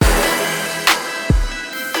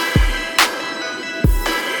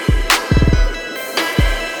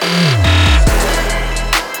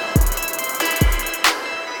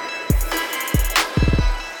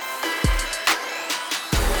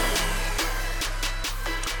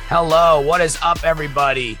Hello, what is up,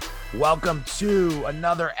 everybody? Welcome to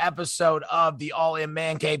another episode of the All In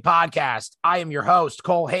Man Cave podcast. I am your host,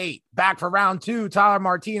 Cole Haight, back for round two. Tyler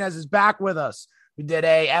Martinez is back with us. We did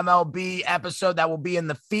a MLB episode that will be in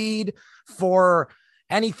the feed for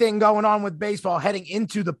anything going on with baseball heading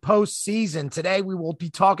into the postseason. Today, we will be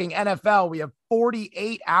talking NFL. We have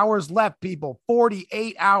 48 hours left, people.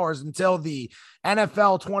 48 hours until the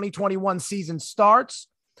NFL 2021 season starts.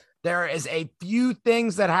 There is a few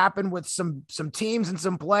things that happened with some teams and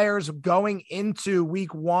some players going into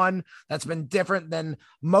week one that's been different than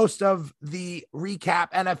most of the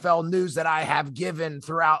recap NFL news that I have given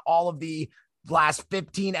throughout all of the last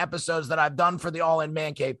 15 episodes that I've done for the All In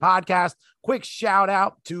Man Cave podcast. Quick shout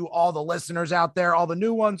out to all the listeners out there, all the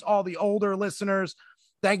new ones, all the older listeners.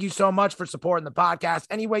 Thank you so much for supporting the podcast.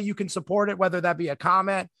 Any way you can support it, whether that be a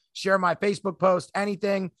comment, share my Facebook post,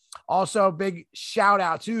 anything. Also, big shout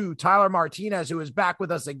out to Tyler Martinez, who is back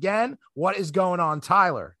with us again. What is going on,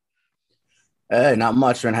 Tyler? Hey, not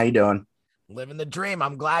much, man. How you doing? Living the dream.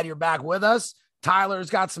 I'm glad you're back with us. Tyler's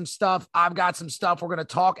got some stuff. I've got some stuff. We're going to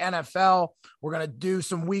talk NFL. We're going to do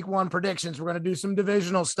some week one predictions. We're going to do some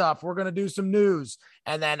divisional stuff. We're going to do some news.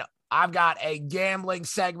 And then I've got a gambling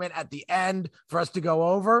segment at the end for us to go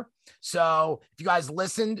over. So if you guys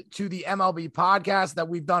listened to the MLB podcast that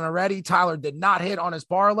we've done already, Tyler did not hit on his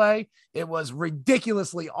parlay. It was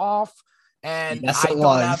ridiculously off. And yes, I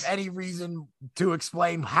don't have any reason to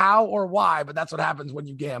explain how or why, but that's what happens when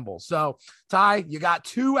you gamble. So, Ty, you got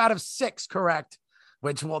 2 out of 6 correct,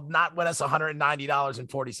 which will not win us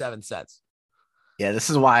 $190.47. Yeah, this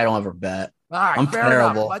is why I don't ever bet. All right, I'm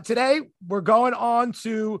terrible. But today we're going on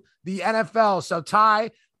to the NFL. So,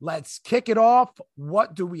 Ty, let's kick it off.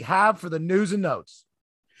 What do we have for the news and notes?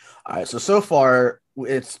 All right, so far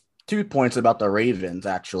it's 2 points about the Ravens,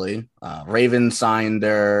 actually. Ravens signed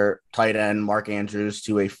their tight end, Mark Andrews,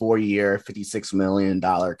 to a 4-year, $56 million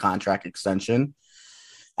contract extension.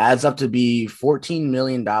 Adds up to be $14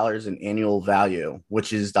 million in annual value,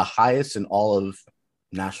 which is the highest in all of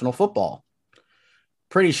national football.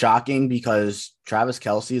 Pretty shocking because Travis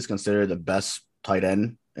Kelce is considered the best tight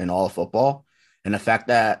end in all of football. And the fact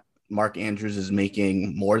that Mark Andrews is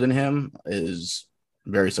making more than him is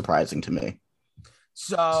very surprising to me.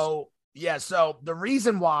 So the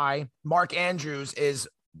reason why Mark Andrews is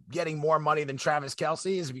getting more money than Travis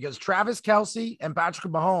Kelce is because Travis Kelce and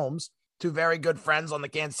Patrick Mahomes, 2 very good friends on the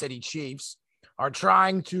Kansas City Chiefs, are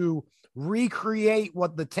trying to recreate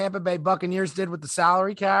what the Tampa Bay Buccaneers did with the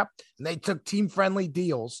salary cap. And they took team-friendly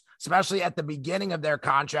deals, especially at the beginning of their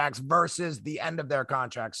contracts versus the end of their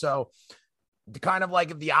contracts. So kind of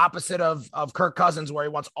like the opposite of Kirk Cousins, where he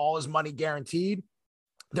wants all his money guaranteed.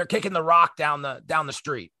 They're kicking the rock down the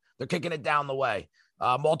street. They're kicking it down the way.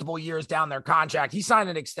 Multiple years down their contract. He signed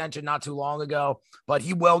an extension not too long ago, but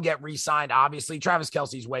he will get re-signed. Obviously, Travis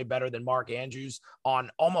Kelce's way better than Mark Andrews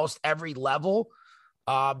on almost every level.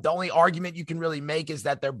 The only argument you can really make is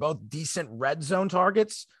that they're both decent red zone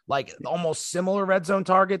targets, like almost similar red zone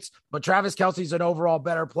targets. But Travis Kelce's an overall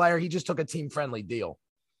better player. He just took a team-friendly deal.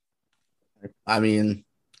 I mean,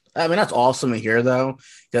 that's awesome to hear, though,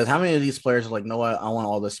 because how many of these players are like, no, I want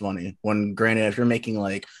all this money? When granted, if you're making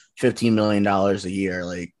like $15 million a year,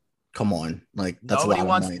 like, come on, like that's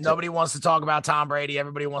nobody wants to talk about Tom Brady.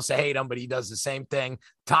 Everybody wants to hate him, but he does the same thing.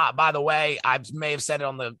 By the way, I may have said it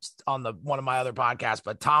on the one of my other podcasts,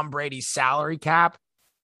 but Tom Brady's salary cap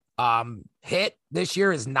hit this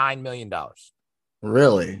year is $9 million.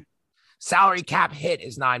 Really? Salary cap hit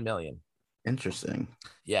is $9 million. Interesting.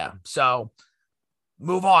 Yeah. So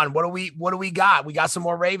move on. What do we got? We got some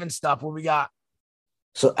more Ravens stuff. What we got?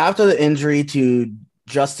 So after the injury to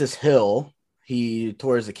Justice Hill, he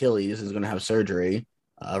tore his Achilles, is going to have surgery.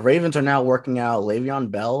 Ravens are now working out Le'Veon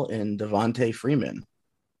Bell and Devontae Freeman.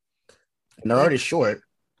 And they're already short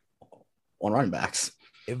on running backs.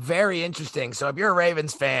 Very interesting. So if you're a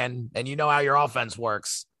Ravens fan and you know how your offense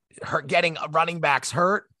works, getting running backs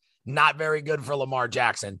hurt, not very good for Lamar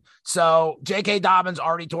Jackson. So J.K. Dobbins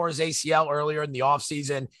already tore his ACL earlier in the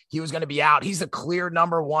offseason. He was going to be out. He's the clear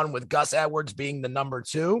number 1 with Gus Edwards being the number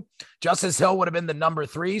 2. Justice Hill would have been the number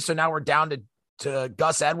 3. So now we're down to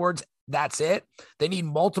Gus Edwards. That's it. They need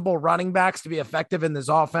multiple running backs to be effective in this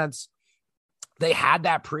offense. They had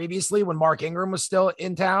that previously when Mark Ingram was still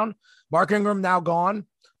in town. Mark Ingram now gone.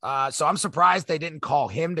 So I'm surprised they didn't call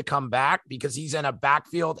him to come back because he's in a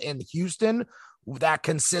backfield in Houston that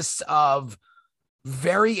consists of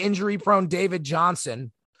very injury-prone David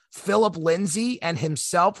Johnson, Phillip Lindsay, and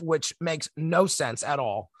himself, which makes no sense at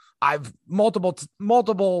all. I've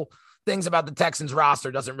multiple things about the Texans roster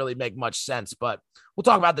doesn't really make much sense, but we'll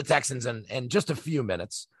talk about the Texans in just a few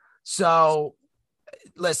minutes. So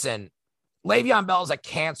listen, Le'Veon Bell is a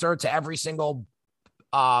cancer to every single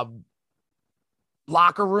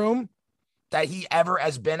locker room that he ever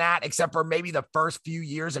has been at, except for maybe the first few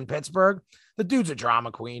years in Pittsburgh. The dude's a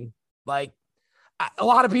drama queen. Like, a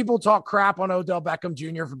lot of people talk crap on Odell Beckham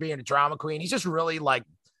Jr. for being a drama queen. He's just really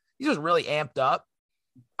amped up.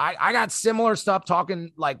 I got similar stuff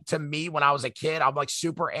talking like to me when I was a kid. I'm like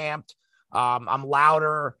super amped. I'm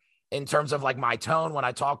louder in terms of like my tone when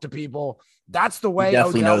I talk to people. That's the way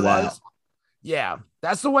Odell was. Yeah,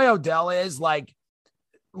 that's the way Odell is. Like,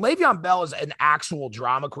 Le'Veon Bell is an actual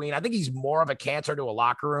drama queen. I think he's more of a cancer to a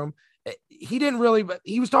locker room. He didn't really, but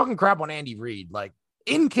he was talking crap on Andy Reid, like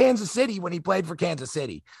in Kansas City when he played for Kansas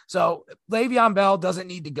City. So Le'Veon Bell doesn't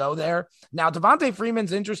need to go there. Now, Devontae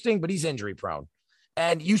Freeman's interesting, but he's injury prone.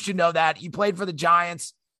 And you should know that. He played for the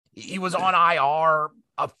Giants. He was on IR.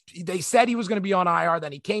 They said he was going to be on IR.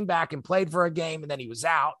 Then he came back and played for a game, and then he was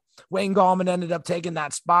out. Wayne Gallman ended up taking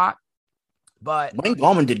that spot. But Wayne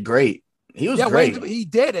Gallman did great. He was great. He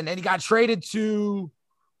did, and then he got traded to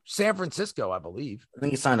San Francisco, I believe. I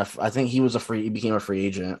think he became a free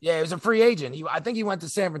agent. Yeah, he was a free agent. I think he went to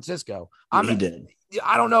San Francisco. He did.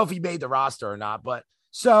 I don't know if he made the roster or not, but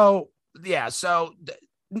so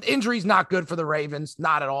injury's not good for the Ravens,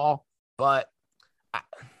 not at all. But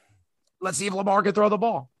let's see if Lamar can throw the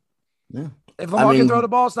ball. Yeah. If Lamar can throw the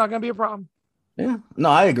ball, it's not going to be a problem. Yeah, no,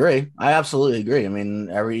 I agree. I absolutely agree. I mean,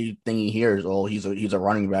 everything he hears, he's a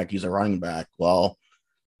running back. He's a running back. Well,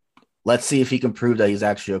 let's see if he can prove that he's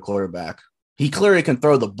actually a quarterback. He clearly can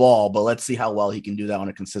throw the ball, but let's see how well he can do that on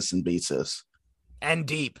a consistent basis. And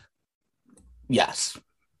deep. Yes.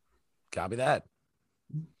 Copy that.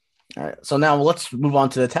 All right. So now let's move on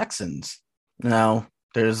to the Texans. Now,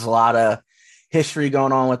 there's a lot of history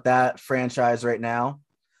going on with that franchise right now.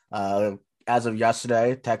 As of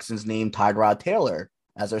yesterday, Texans named Tyrod Taylor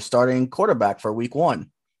as their starting quarterback for week 1.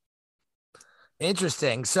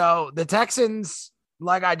 Interesting. So the Texans,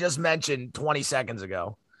 like I just mentioned 20 seconds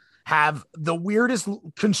ago, have the weirdest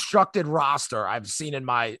constructed roster I've seen in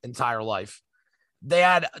my entire life. They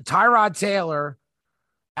had Tyrod Taylor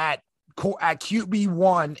at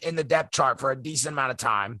QB1 in the depth chart for a decent amount of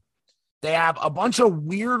time. They have a bunch of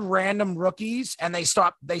weird random rookies, and they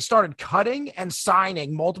started cutting and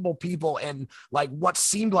signing multiple people in like what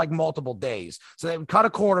seemed like multiple days. So they would cut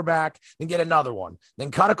a quarterback, then get another one,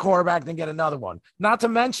 then cut a quarterback, then get another one. Not to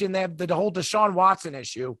mention they have the whole Deshaun Watson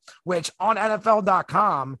issue, which on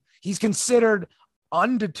NFL.com, he's considered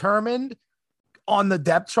undetermined on the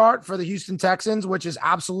depth chart for the Houston Texans, which is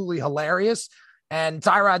absolutely hilarious. And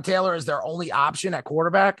Tyrod Taylor is their only option at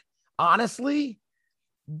quarterback. Honestly,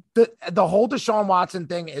 the whole Deshaun Watson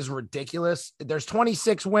thing is ridiculous. There's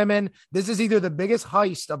 26 women. This is either the biggest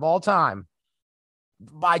heist of all time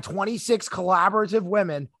by 26 collaborative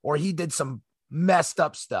women, or he did some messed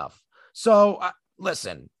up stuff. So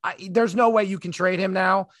listen, there's no way you can trade him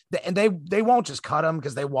now. And they won't just cut him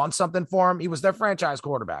because they want something for him. He was their franchise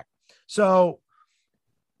quarterback. So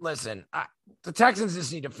listen, the Texans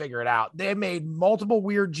just need to figure it out. They made multiple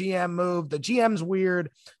weird GM moves. The GM's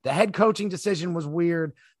weird. The head coaching decision was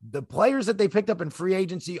weird. The players that they picked up in free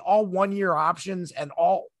agency, all 1-year options and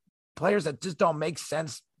all players that just don't make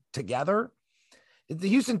sense together. The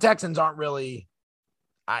Houston Texans aren't really,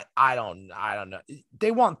 I don't know.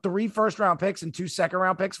 They want 3 first-round picks and 2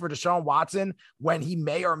 second-round picks for Deshaun Watson when he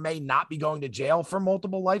may or may not be going to jail for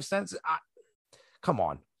multiple life sentences. Come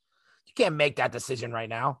on. You can't make that decision right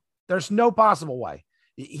now. There's no possible way.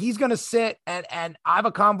 He's going to sit and I have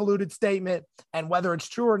a convoluted statement, and whether it's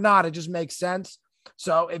true or not, it just makes sense.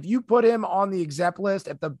 So if you put him on the exempt list,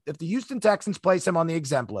 if the Houston Texans place him on the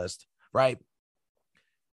exempt list, right,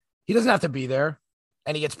 he doesn't have to be there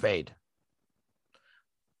and he gets paid.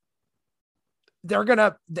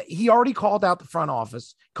 He already called out the front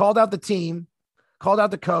office, called out the team, called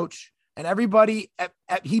out the coach, and everybody.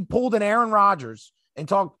 He pulled an Aaron Rodgers and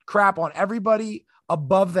talked crap on everybody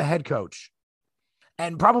above the head coach,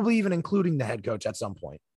 and probably even including the head coach at some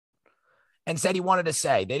point, and said he wanted to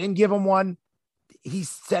say. They didn't give him one. He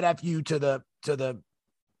said F you to the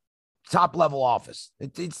top level office.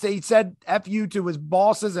 He said F you to his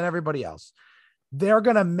bosses and everybody else. They're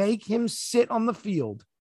going to make him sit on the field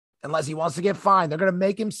unless he wants to get fined. They're going to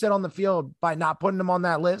make him sit on the field by not putting him on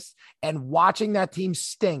that list and watching that team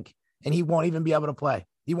stink, and he won't even be able to play.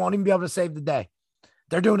 He won't even be able to save the day.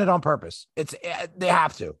 They're doing it on purpose. They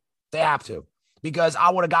have to, because I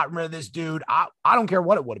would have gotten rid of this dude. I don't care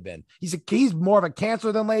what it would have been. He's more of a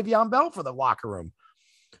cancer than Le'Veon Bell for the locker room.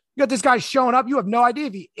 You got this guy showing up. You have no idea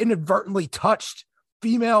if he inadvertently touched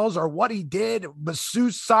females or what he did,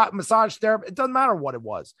 massage therapy. It doesn't matter what it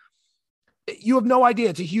was. You have no idea.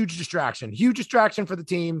 It's a huge distraction for the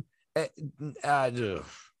team. It's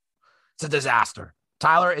a disaster.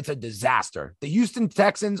 Tyler, it's a disaster. The Houston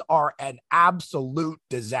Texans are an absolute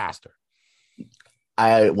disaster.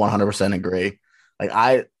 I 100% agree. Like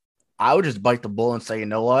I would just bite the bullet and say, you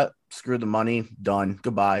know what? Screw the money. Done.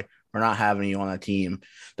 Goodbye. We're not having you on that team.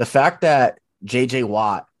 The fact that JJ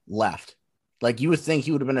Watt left, like you would think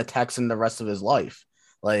he would have been a Texan the rest of his life.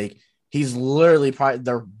 Like he's literally probably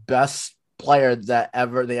their best player that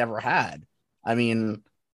they ever had. I mean,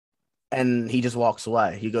 and he just walks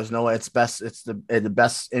away. He goes, no, it's best. It's the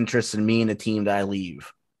best interest in me and the team that I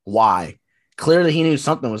leave. Why? Clearly he knew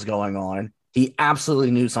something was going on. He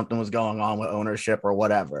absolutely knew something was going on with ownership or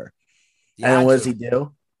whatever. Yeah, and then what does he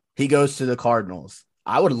do? He goes to the Cardinals.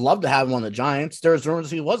 I would love to have him on the Giants. There's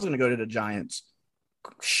rumors he was going to go to the Giants.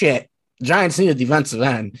 Shit. Giants need a defensive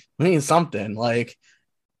end. We need something. Like,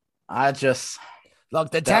 I just...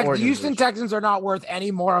 Look, the Houston Texans are not worth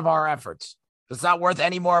any more of our efforts. It's not worth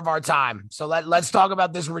any more of our time. So let's talk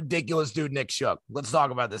about this ridiculous dude, Nick Shook. Let's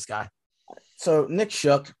talk about this guy. So Nick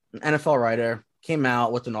Shook, an NFL writer, came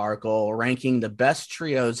out with an article ranking the best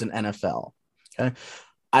trios in NFL. Okay.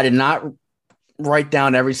 I did not write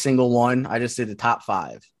down every single one. I just did the top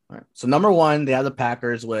 5. All right. So number 1, they have the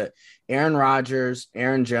Packers with Aaron Rodgers,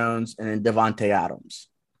 Aaron Jones, and then Davante Adams.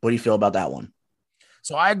 What do you feel about that one?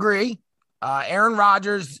 So I agree. Aaron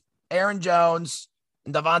Rodgers, Aaron Jones,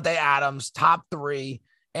 and Davante Adams, top 3.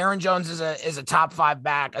 Aaron Jones is a top 5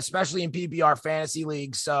 back, especially in PPR fantasy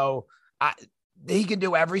leagues. So he can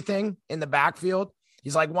do everything in the backfield.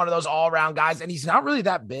 He's like one of those all-around guys, and he's not really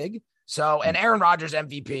that big. So, and Aaron Rodgers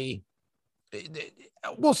MVP,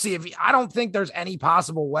 we'll see I don't think there's any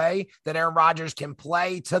possible way that Aaron Rodgers can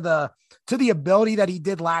play to the ability that he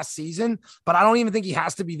did last season, but I don't even think he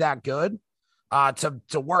has to be that good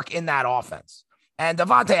to work in that offense. And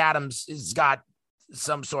Davante Adams has got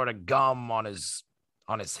some sort of gum on his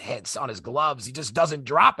hits, on his gloves. He just doesn't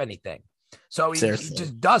drop anything. So he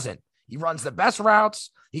just doesn't. He runs the best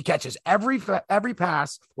routes. He catches every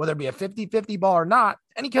pass, whether it be a 50-50 ball or not,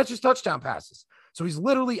 and he catches touchdown passes. So he's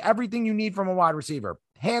literally everything you need from a wide receiver.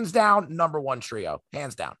 Hands down, number 1 trio.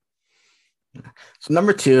 Hands down. So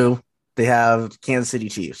number 2, they have Kansas City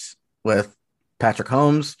Chiefs with Patrick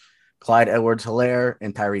Mahomes, Clyde Edwards-Helaire,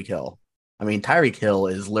 and Tyreek Hill. I mean, Tyreek Hill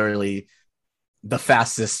is literally the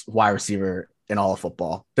fastest wide receiver in all of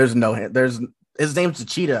football. His name's the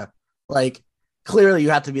Cheetah. Like, clearly you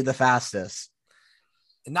have to be the fastest.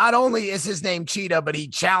 Not only is his name Cheetah, but he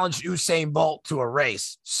challenged Usain Bolt to a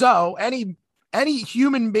race. So any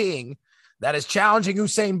human being that is challenging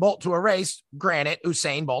Usain Bolt to a race, granted,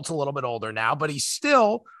 Usain Bolt's a little bit older now, but he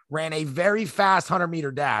still ran a very fast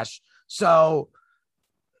 100-meter dash. So,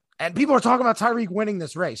 and people are talking about Tyreek winning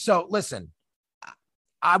this race. So listen,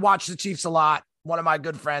 I watch the Chiefs a lot. One of my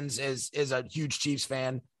good friends is a huge Chiefs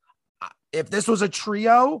fan. If this was a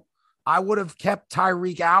trio, I would have kept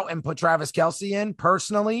Tyreek out and put Travis Kelce in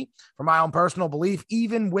personally for my own personal belief.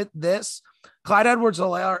 Even with this, Clyde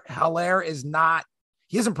Edwards-Helaire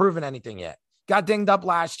he hasn't proven anything yet. Got dinged up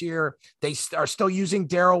last year. They are still using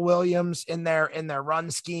Darrell Williams in their run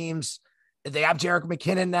schemes. They have Jerick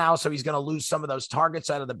McKinnon now, so he's going to lose some of those targets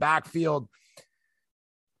out of the backfield.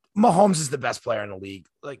 Mahomes is the best player in the league.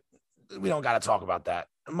 Like, we don't got to talk about that.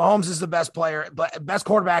 Mahomes is the best player, best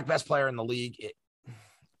quarterback, best player in the league.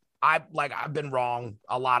 I've been wrong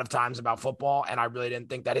a lot of times about football, and I really didn't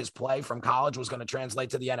think that his play from college was going to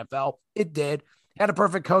translate to the NFL. It did. Had a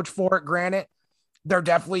perfect coach for it, granted. They're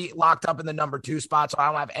definitely locked up in the number 2 spot, so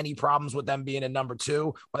I don't have any problems with them being in number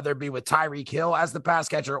 2, whether it be with Tyreek Hill as the pass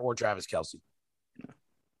catcher or Travis Kelce.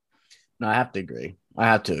 No, I have to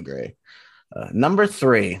agree. Number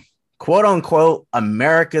 3, quote unquote,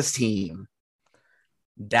 America's team,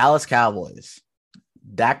 Dallas Cowboys,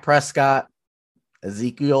 Dak Prescott,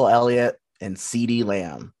 Ezekiel Elliott, and CeeDee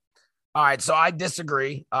Lamb. All right, so I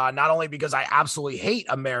disagree. Not only because I absolutely hate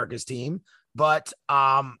America's team, but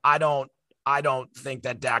I don't think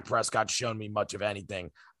that Dak Prescott's shown me much of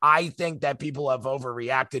anything. I think that people have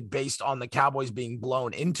overreacted based on the Cowboys being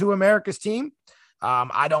blown into America's team.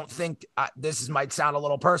 I don't think this might sound a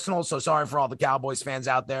little personal, so sorry for all the Cowboys fans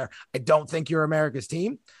out there. I don't think you're America's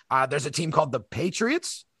team. There's a team called the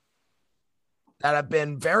Patriots that have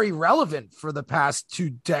been very relevant for the past 2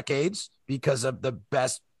 decades because of the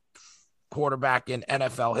best quarterback in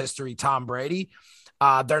NFL history, Tom Brady.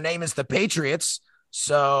 Their name is the Patriots.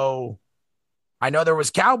 So I know there was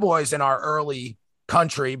Cowboys in our early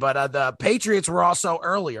country, but the Patriots were also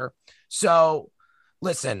earlier. So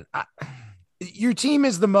listen, your team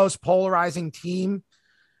is the most polarizing team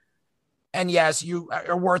And yes, you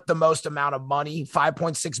are worth the most amount of money,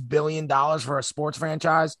 $5.6 billion for a sports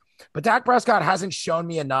franchise. But Dak Prescott hasn't shown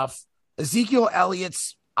me enough. Ezekiel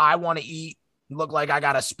Elliott's I want to eat, look like I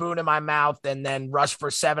got a spoon in my mouth and then rush for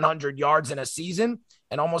 700 yards in a season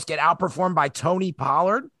and almost get outperformed by Tony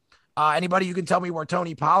Pollard. Anybody you can tell me where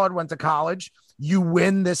Tony Pollard went to college, you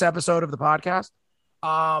win this episode of the podcast.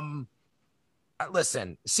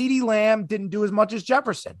 Listen, CeeDee Lamb didn't do as much as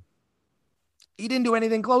Jefferson. He didn't do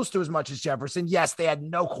anything close to as much as Jefferson. Yes, they had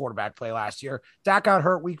no quarterback play last year. Dak got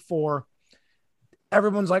hurt week 4.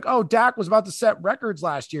 Everyone's like, oh, Dak was about to set records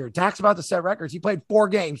last year. Dak's about to set records. He played 4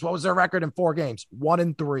 games. What was their record in 4 games?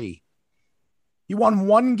 1-3. He won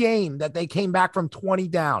 1 game that they came back from 20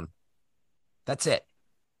 down. That's it.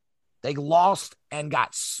 They lost and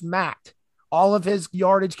got smacked. All of his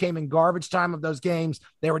yardage came in garbage time of those games.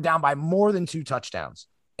 They were down by more than 2 touchdowns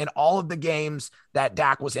in all of the games that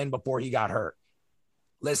Dak was in before he got hurt.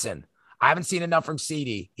 Listen, I haven't seen enough from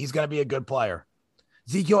CeeDee. He's going to be a good player.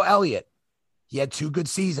 Ezekiel Elliott, he had 2 good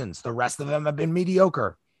seasons. The rest of them have been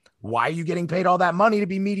mediocre. Why are you getting paid all that money to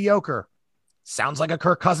be mediocre? Sounds like a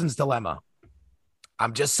Kirk Cousins dilemma.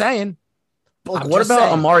 I'm just saying. But what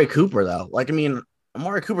about Amari Cooper, though?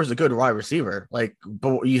 Amari Cooper's a good wide receiver.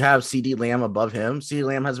 But you have CeeDee Lamb above him. CeeDee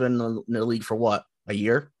Lamb has been in the league for what, a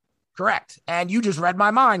year? Correct. And you just read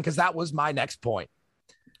my mind because that was my next point.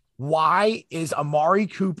 Why is Amari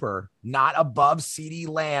Cooper not above CeeDee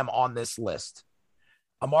Lamb on this list?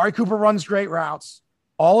 Amari Cooper runs great routes.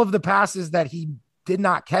 All of the passes that he did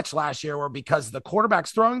not catch last year were because the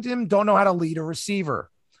quarterbacks throwing to him don't know how to lead a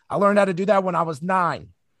receiver. I learned how to do that when I was 9.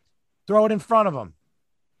 Throw it in front of him.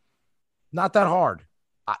 Not that hard.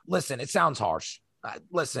 Listen, it sounds harsh.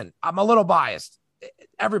 Listen, I'm a little biased.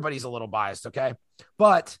 Everybody's a little biased, okay?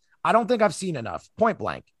 But I don't think I've seen enough, point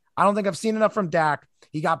blank. I don't think I've seen enough from Dak.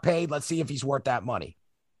 He got paid. Let's see if he's worth that money.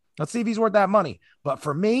 But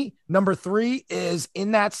for me, number 3 is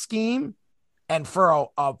in that scheme. And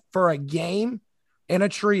for a game in a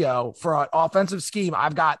trio, for an offensive scheme,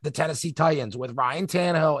 I've got the Tennessee Titans with Ryan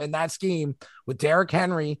Tannehill in that scheme, with Derrick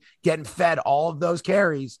Henry getting fed all of those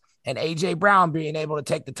carries and A.J. Brown being able to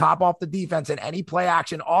take the top off the defense and any play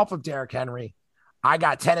action off of Derrick Henry. I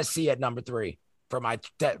got Tennessee at number 3 for my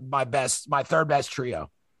third best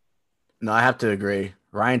trio. No, I have to agree.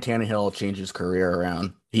 Ryan Tannehill changed his career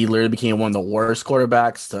around. He literally became one of the worst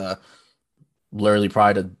quarterbacks to literally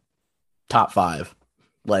probably the top 5.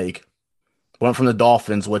 Went from the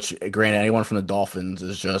Dolphins, which, granted, anyone from the Dolphins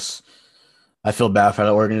is just, I feel bad for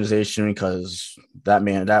that organization because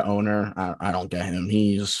that owner, I don't get him.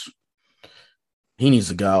 He needs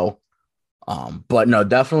to go. But no,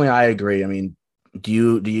 definitely I agree. I mean, do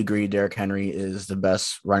you agree Derrick Henry is the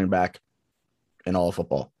best running back in all of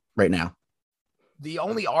football right now? The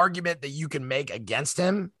only argument that you can make against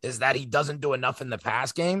him is that he doesn't do enough in the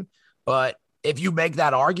pass game. But if you make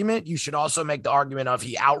that argument, you should also make the argument of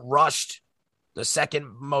he outrushed the second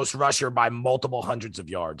most rusher by multiple hundreds of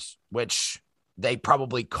yards, which they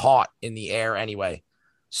probably caught in the air anyway.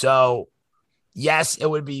 So, yes, it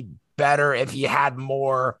would be better if he had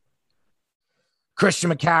more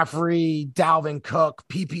Christian McCaffrey, Dalvin Cook,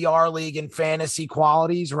 PPR league and fantasy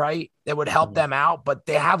qualities, right? It would help them out. But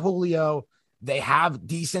they have Julio. They have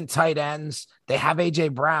decent tight ends. They have A.J.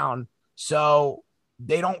 Brown. So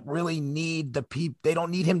they don't really need they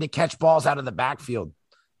don't need him to catch balls out of the backfield.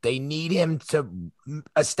 They need him to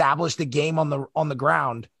establish the game on the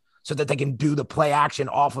ground so that they can do the play action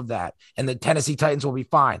off of that. And the Tennessee Titans will be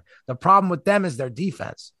fine. The problem with them is their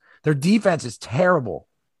defense. Their defense is terrible.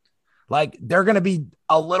 They're going to be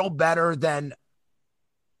a little better than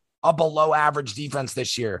a below average defense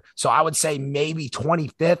this year. So I would say maybe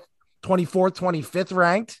 24th, 25th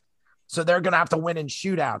ranked. So they're going to have to win in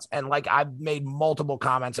shootouts. And I've made multiple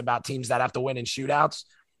comments about teams that have to win in shootouts.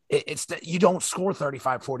 You don't score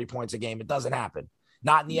 35, 40 points a game. It doesn't happen.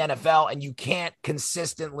 Not in the NFL. And you can't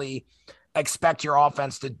consistently expect your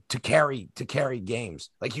offense to carry games.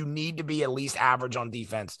 You need to be at least average on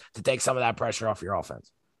defense to take some of that pressure off your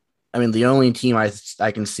offense. I mean, the only team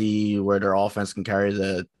I can see where their offense can carry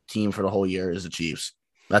the team for the whole year is the Chiefs.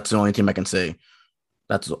 That's the only team I can see.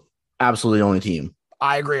 That's absolutely the only team.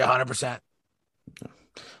 I agree 100%.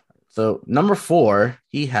 So number 4,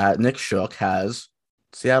 Nick Shook has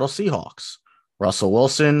Seattle Seahawks, Russell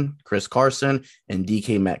Wilson, Chris Carson, and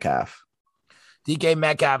DK Metcalf. DK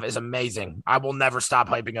Metcalf is amazing. I will never stop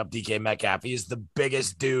hyping up DK Metcalf. He is the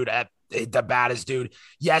biggest dude the baddest dude.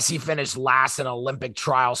 Yes, he finished last in Olympic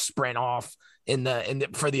trial sprint off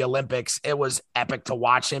for the Olympics. It was epic to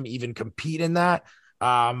watch him even compete in that.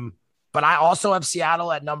 But I also have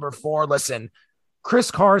Seattle at number 4. Listen,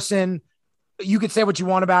 Chris Carson, you could say what you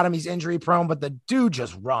want about him. He's injury prone, but the dude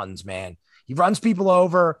just runs, man. He runs people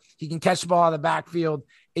over. He can catch the ball out of the backfield.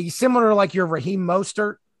 He's similar to like your Raheem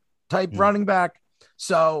Mostert type running back.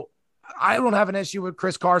 So I don't have an issue with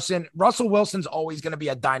Chris Carson. Russell Wilson's always going to be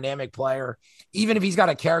a dynamic player. Even if he's got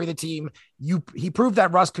to carry the team, he proved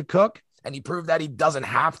that Russ could cook, and he proved that he doesn't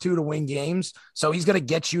have to win games. So he's going to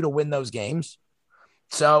get you to win those games.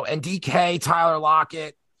 So, and DK, Tyler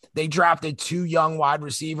Lockett, they drafted 2 young wide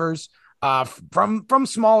receivers from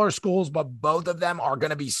smaller schools, but both of them are going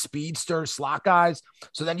to be speedster slot guys.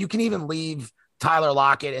 So then you can even leave Tyler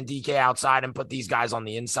Lockett and DK outside and put these guys on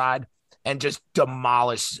the inside and just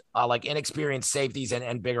demolish like inexperienced safeties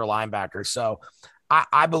and bigger linebackers. So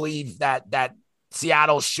I believe that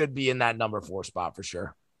Seattle should be in that number 4 spot for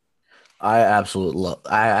sure. I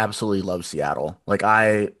absolutely love Seattle. Like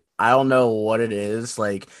I don't know what it is.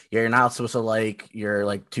 Like you're not supposed to like you're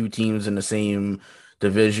like 2 teams in the same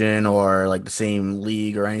division or like the same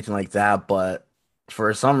league or anything like that, but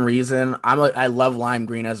for some reason I love lime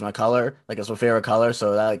green as my color. Like it's my favorite color,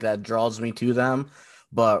 so that draws me to them.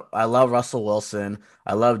 But I love Russell Wilson.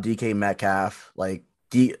 I love DK Metcalf. Like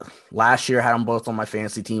last year, I had them both on my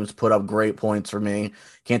fantasy teams, put up great points for me.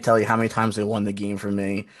 Can't tell you how many times they won the game for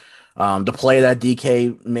me. The play that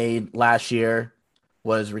DK made last year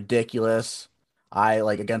was ridiculous. I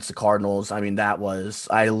like against the Cardinals. I mean,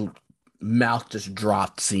 mouth just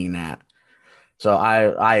dropped seeing that. So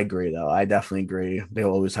I agree though. I definitely agree. They'll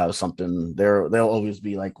always have something. They'll always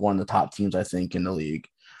be like one of the top teams I think in the league.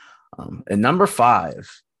 And number 5,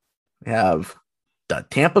 we have the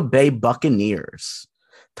Tampa Bay Buccaneers.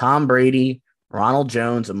 Tom Brady, Ronald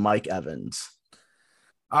Jones, and Mike Evans.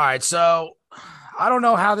 All right, so I don't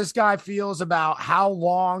know how this guy feels about how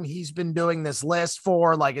long he's been doing this list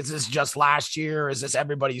for. Like, is this just last year? Is this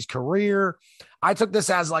everybody's career? I took this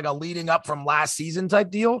as like a leading up from last season type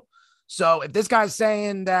deal. So if this guy's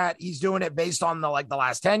saying that he's doing it based on the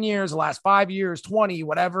last 10 years, the last 5 years, 20,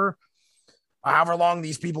 whatever, however long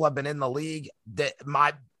these people have been in the league,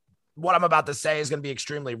 what I'm about to say is going to be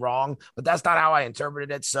extremely wrong, but that's not how I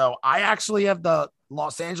interpreted it. So I actually have the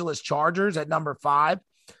Los Angeles Chargers at number 5.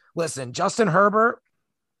 Listen, Justin Herbert,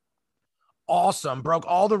 awesome. Broke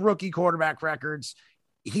all the rookie quarterback records.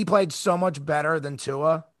 He played so much better than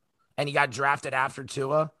Tua, and he got drafted after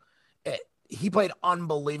Tua. He played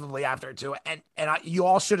unbelievably after Tua, and you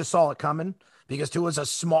all should have saw it coming because Tua's a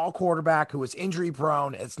small quarterback who was injury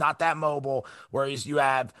prone. It's not that mobile, whereas you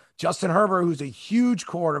have Justin Herbert, who's a huge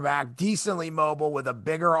quarterback, decently mobile with a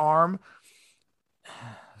bigger arm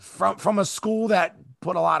from a school that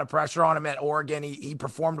put a lot of pressure on him at Oregon. He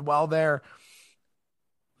performed well there.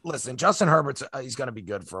 Listen, Justin Herbert's he's going to be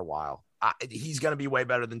good for a while. He's going to be way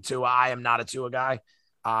better than Tua. I am not a Tua guy.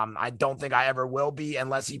 I don't think I ever will be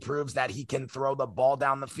unless he proves that he can throw the ball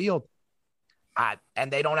down the field.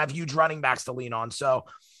 And they don't have huge running backs to lean on. So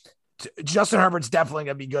Justin Herbert's definitely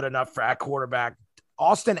going to be good enough for at quarterback.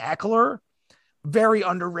 Austin Eckler, very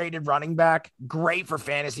underrated running back. Great for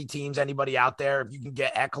fantasy teams. Anybody out there, if you can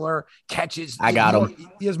get Eckler, catches. I got him.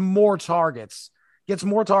 He has more targets. Gets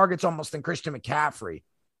more targets almost than Christian McCaffrey.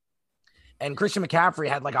 And Christian McCaffrey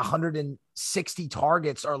had like 160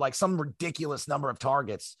 targets or like some ridiculous number of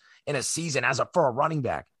targets in a season for a running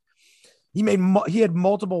back. He had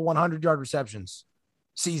multiple 100-yard receptions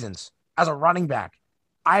seasons as a running back.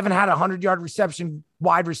 I haven't had a 100-yard reception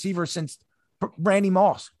wide receiver since Randy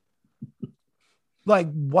Moss.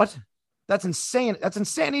 Like, what? That's insane. That's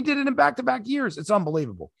insane. He did it in back-to-back years. It's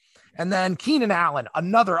unbelievable. And then Keenan Allen,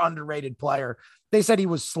 another underrated player. They said he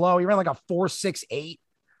was slow. He ran like a 4.68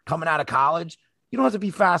 coming out of college. You don't have to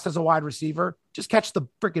be fast as a wide receiver. Just catch the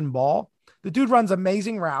freaking ball. The dude runs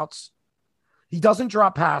amazing routes. He doesn't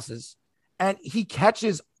drop passes. And he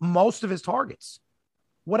catches most of his targets.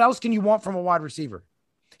 What else can you want from a wide receiver?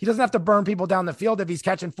 He doesn't have to burn people down the field if he's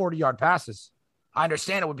catching 40-yard passes. I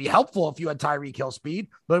understand it would be helpful if you had Tyreek Hill speed,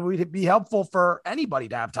 but it would be helpful for anybody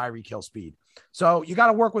to have Tyreek Hill speed. So you got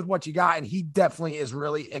to work with what you got, and he definitely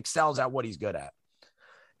excels at what he's good at.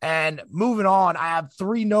 And moving on, I have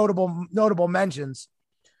 3 notable mentions.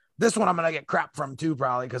 This one I'm going to get crap from too,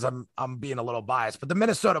 probably because I'm being a little biased. But the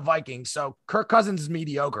Minnesota Vikings. So Kirk Cousins is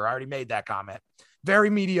mediocre. I already made that comment. Very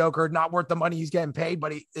mediocre, not worth the money he's getting paid,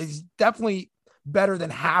 but he's definitely better than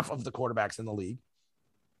half of the quarterbacks in the league.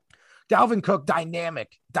 Dalvin Cook,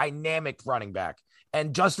 dynamic running back.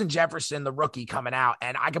 And Justin Jefferson, the rookie, coming out.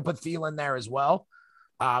 And I can put Thielen there as well.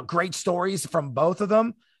 Great stories from both of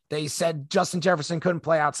them. They said Justin Jefferson couldn't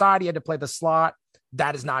play outside. He had to play the slot.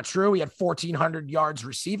 That is not true. He had 1,400 yards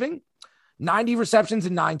receiving, 90 receptions,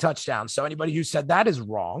 and 9 touchdowns. So anybody who said that is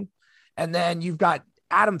wrong. And then you've got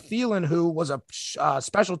Adam Thielen, who was a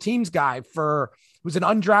special teams guy who's an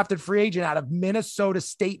undrafted free agent out of Minnesota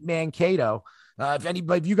State Mankato. If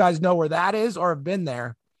anybody of you guys know where that is or have been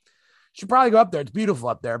there, should probably go up there. It's beautiful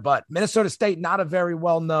up there, but Minnesota State, not a very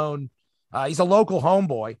well-known. He's a local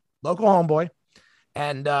homeboy.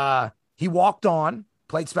 And he walked on,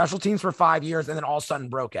 played special teams for 5 years, and then all of a sudden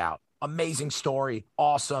broke out. Amazing story.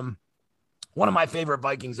 Awesome. One of my favorite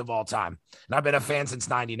Vikings of all time. And I've been a fan since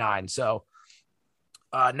 99. So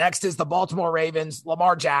next is the Baltimore Ravens,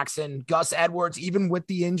 Lamar Jackson, Gus Edwards, even with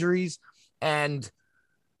the injuries, and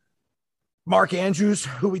Mark Andrews,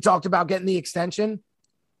 who we talked about getting the extension.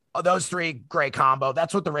 Those three, great combo.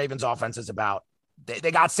 That's what the Ravens offense is about.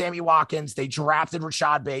 They got Sammy Watkins. They drafted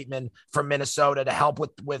Rashad Bateman from Minnesota to help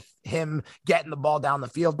with him getting the ball down the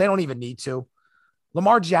field. They don't even need to.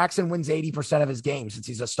 Lamar Jackson wins 80% of his games since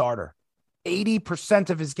he's a starter. 80%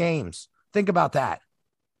 of his games. Think about that.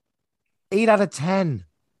 8 out of 10.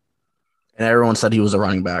 And everyone said he was a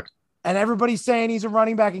running back. And everybody's saying he's a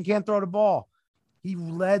running back and can't throw the ball. He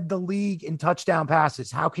led the league in touchdown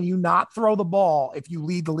passes. How can you not throw the ball if you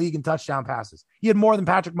lead the league in touchdown passes? He had more than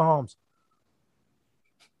Patrick Mahomes.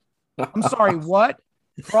 I'm sorry, what?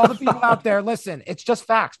 For all the people out there, listen, it's just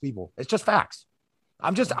facts, people. It's just facts.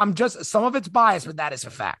 I'm just, some of it's biased, but that is a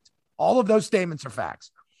fact. All of those statements are facts.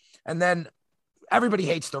 And then everybody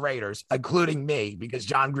hates the Raiders, including me, because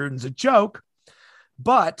John Gruden's a joke.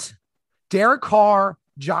 But Derek Carr,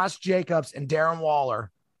 Josh Jacobs, and Darren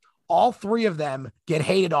Waller, all three of them get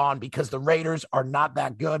hated on because the Raiders are not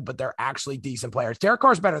that good, but they're actually decent players. Derek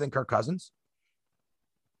Carr's better than Kirk Cousins.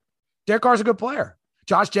 Derek Carr's a good player.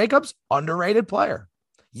 Josh Jacobs, underrated player.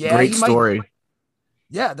 Yeah, great story.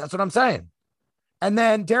 Yeah, that's what I'm saying. And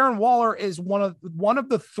then Darren Waller is one of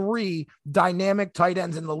the three dynamic tight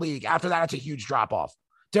ends in the league. After that, it's a huge drop-off.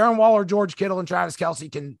 Darren Waller, George Kittle, and Travis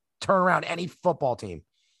Kelce can turn around any football team.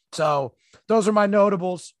 So those are my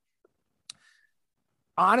notables.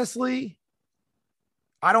 Honestly,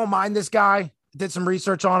 I don't mind this guy. Did some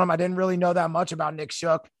research on him. I didn't really know that much about Nick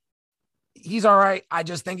Shook. He's all right. I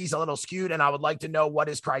just think he's a little skewed, and I would like to know what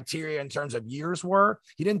his criteria in terms of years were.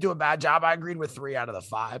 He didn't do a bad job. I agreed with 3 out of the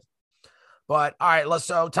 5. But all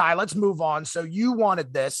right, Ty, let's move on. So you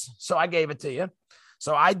wanted this, so I gave it to you.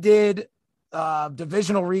 So I did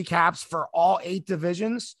divisional recaps for all 8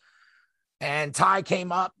 divisions, and Ty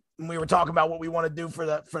came up and we were talking about what we want to do for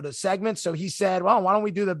the segment. So he said, well, why don't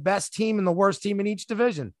we do the best team and the worst team in each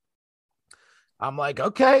division? I'm like,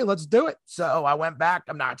 okay, let's do it. So I went back.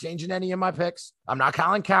 I'm not changing any of my picks. I'm not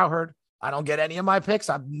Colin Cowherd. I don't get any of my picks.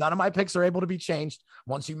 None of my picks are able to be changed.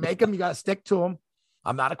 Once you make them, you got to stick to them.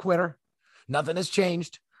 I'm not a quitter. Nothing has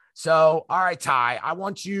changed. So, all right, Ty, I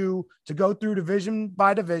want you to go through division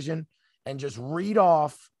by division and just read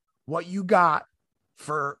off what you got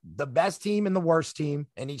for the best team and the worst team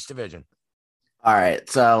in each division. All right.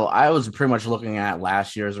 So I was pretty much looking at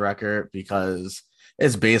last year's record because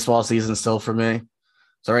it's baseball season still for me.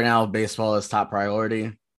 So right now, baseball is top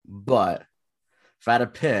priority. But if I had to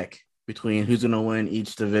pick between who's going to win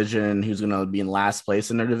each division, who's going to be in last place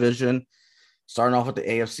in their division, starting off with the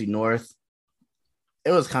AFC North, it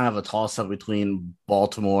was kind of a toss-up between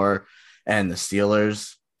Baltimore and the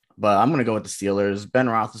Steelers. But I'm going to go with the Steelers. Ben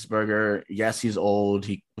Roethlisberger, yes, he's old.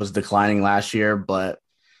 He was declining last year, but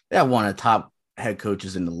they have one of the top head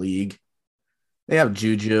coaches in the league. They have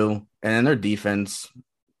Juju, and then their defense,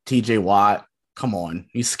 TJ Watt, come on.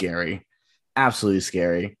 He's scary. Absolutely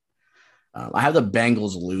scary. I have the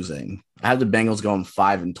Bengals losing. I have the Bengals going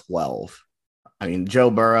 5-12. I mean, Joe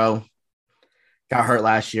Burrow got hurt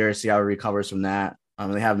last year. See how he recovers from that.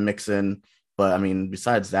 They have Mixon, but I mean,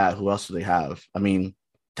 besides that, who else do they have? I mean,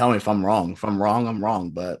 tell me if I'm wrong. If I'm wrong, I'm wrong,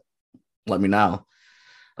 but let me know.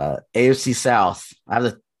 AFC South, I have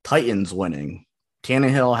the Titans winning.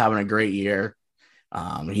 Tannehill having a great year.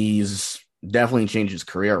 He's definitely changed his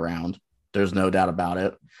career around. There's no doubt about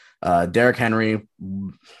it. Derrick Henry,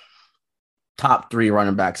 top 3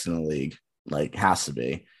 running backs in the league, like has to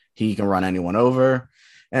be. He can run anyone over.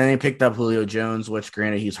 And they picked up Julio Jones, which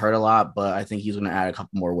granted he's hurt a lot, but I think he's going to add a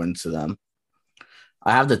couple more wins to them.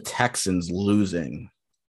 I have the Texans losing.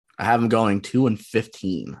 I have them going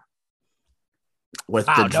 2-15. With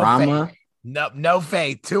the drama. Faith. No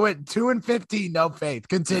faith. 2-15, no faith.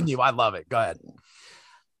 Continue. I love it. Go ahead.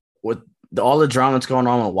 With all the drama that's going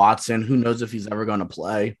on with Watson, who knows if he's ever going to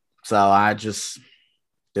play. So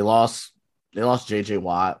they lost JJ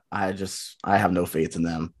Watt. I have no faith in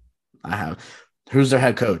them. Who's their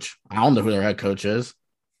head coach? I don't know who their head coach is.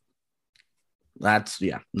 I had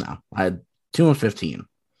 2-15.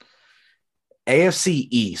 AFC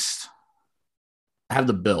East. I have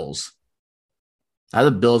the Bills. I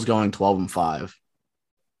have the Bills going 12-5.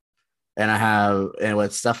 and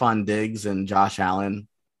with Stephon Diggs and Josh Allen.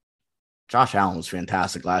 Josh Allen was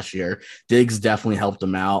fantastic last year. Diggs definitely helped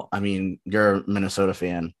him out. I mean, you're a Minnesota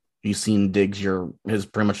fan. You've seen Diggs his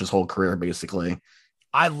pretty much his whole career basically.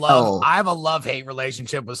 I have a love-hate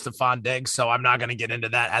relationship with Stephon Diggs, so I'm not going to get into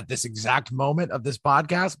that at this exact moment of this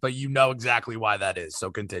podcast, but you know exactly why that is.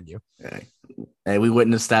 So continue. Hey, we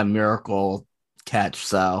witnessed that miracle catch.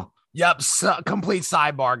 So, yep. Complete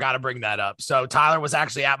sidebar. Got to bring that up. So Tyler was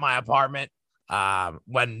actually at my apartment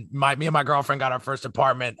when me and my girlfriend got our first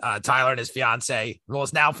apartment. Tyler and his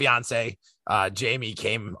his now fiance, Jamie,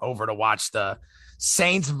 came over to watch the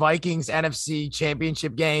Saints Vikings NFC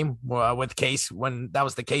Championship game with Case when that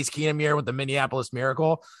was the Case Keenum year with the Minneapolis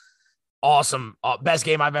Miracle. Awesome, best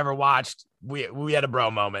game I've ever watched. We had a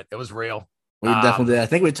bro moment. It was real. we definitely did. I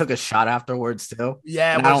think we took a shot afterwards too.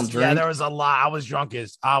 Yeah, I don't drink. Yeah, there was a lot.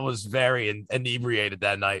 I was very inebriated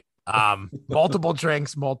that night. Multiple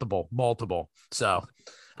drinks, multiple. So, all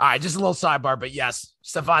right, just a little sidebar, but yes,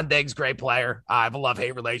 Stephon Diggs, great player. I have a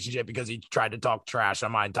love-hate relationship because he tried to talk trash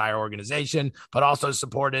on my entire organization, but also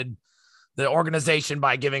supported the organization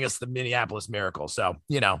by giving us the Minneapolis Miracle. So,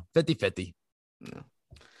 50-50. Yeah.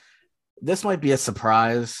 This might be a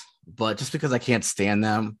surprise, but just because I can't stand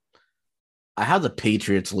them, I have the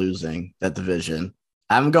Patriots losing that division.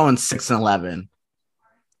 I'm going 6-11, and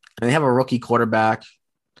they have a rookie quarterback.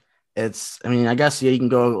 I guess, yeah, you can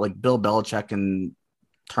go like Bill Belichick and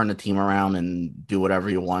turn the team around and do whatever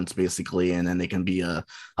he wants, basically, and then they can be a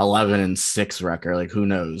 11-6 record. Like, who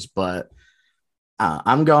knows? But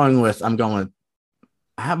I'm going with. I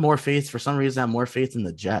have more faith for some reason. I have more faith in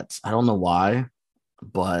the Jets. I don't know why,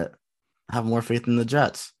 but I have more faith in the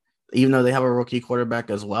Jets, even though they have a rookie quarterback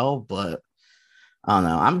as well. But I don't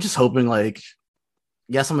know. I'm just hoping, like,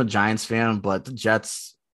 yes, I'm a Giants fan, but the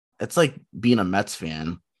Jets, it's like being a Mets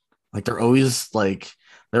fan. Like, they're always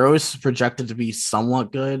projected to be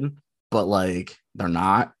somewhat good, but like they're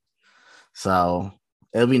not. So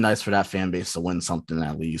it'll be nice for that fan base to win something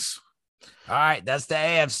at least. All right, that's the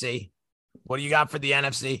AFC. What do you got for the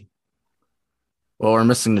NFC? Well, we're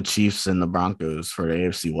missing the Chiefs and the Broncos for the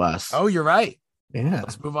AFC West. Oh, you're right. Yeah.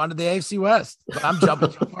 Let's move on to the AFC West. But I'm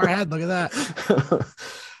jumping too far ahead. Look at that.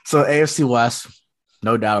 So AFC West,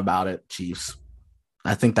 no doubt about it, Chiefs.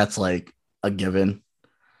 I think that's like a given.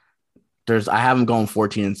 I have them going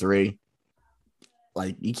 14-3.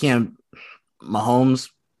 Like, you can't. Mahomes,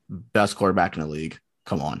 best quarterback in the league.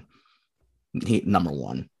 Come on, he number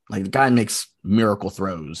one. Like, the guy makes miracle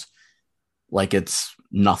throws, like it's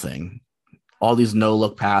nothing. All these no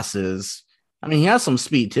look passes. I mean, he has some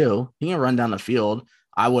speed too. He can run down the field.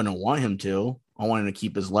 I wouldn't want him to. I want him to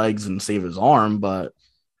keep his legs and save his arm, but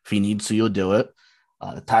if he needs to, he'll do it.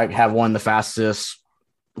 Have one of the fastest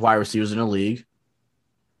wide receivers in the league.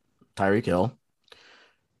 Tyreek Hill,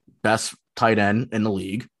 best tight end in the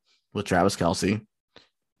league with Travis Kelce.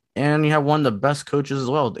 And you have one of the best coaches as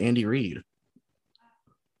well, Andy Reid.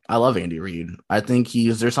 I love Andy Reid. I think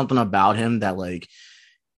there's something about him that, like,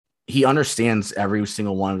 he understands every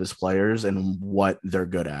single one of his players and what they're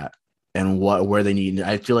good at and where they need.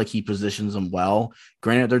 I feel like he positions them well.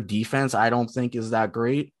 Granted, their defense, I don't think is that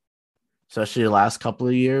great, especially the last couple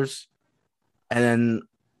of years. And then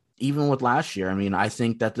even with last year, I mean, I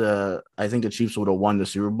think the Chiefs would have won the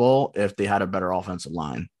Super Bowl if they had a better offensive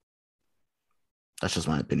line. That's just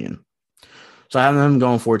my opinion. So I have them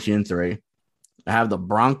going 14-3. I have the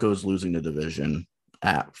Broncos losing the division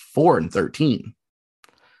at 4-13.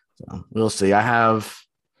 So we'll see. I have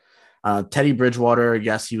Teddy Bridgewater.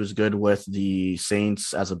 Yes, he was good with the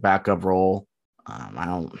Saints as a backup role.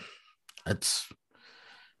 I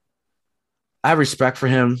have respect for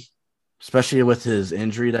him, especially with his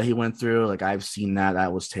injury that he went through. Like, I've seen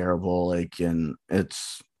that was terrible. Like, and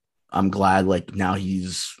I'm glad, like, now he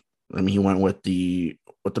went with the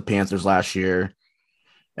Panthers last year.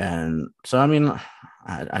 And so, I mean,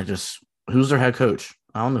 who's their head coach?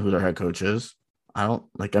 I don't know who their head coach is.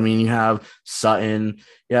 You have Sutton,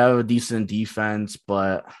 you have a decent defense,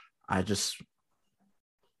 but I don't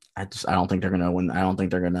think they're going to win. I don't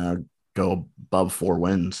think they're going to go above 4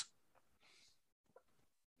 wins.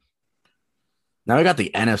 Now we got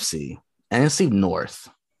the NFC North.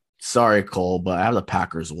 Sorry, Cole, but I have the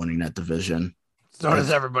Packers winning that division. So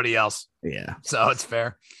does everybody else. Yeah. So it's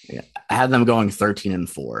fair. Yeah. I had them going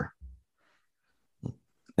 13-4.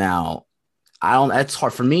 Now, it's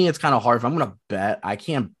hard for me. It's kind of hard. If I'm going to bet, I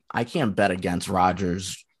can't bet against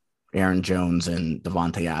Rodgers, Aaron Jones, and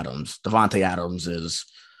Devontae Adams. Devontae Adams is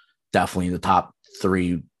definitely the top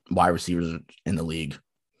 3 wide receivers in the league.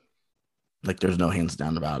 Like, there's no hands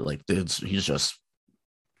down about it. Like, he's just,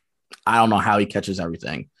 I don't know how he catches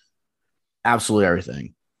everything. Absolutely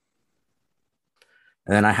everything.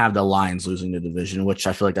 And then I have the Lions losing the division, which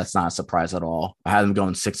I feel like that's not a surprise at all. I have them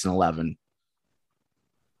going 6-11.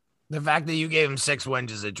 The fact that you gave him 6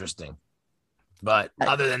 wins is interesting. But I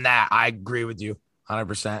other than that, I agree with you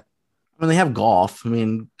 100%. mean, they have Goff. I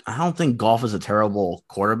mean, I don't think Goff is a terrible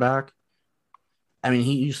quarterback. I mean,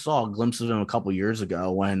 you saw a glimpse of him a couple years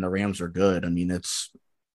ago when the Rams are good. I mean,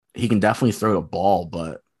 he can definitely throw the ball,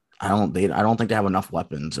 but I don't think they have enough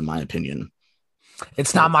weapons, in my opinion.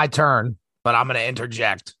 It's not my turn, but I'm going to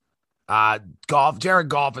interject. Jared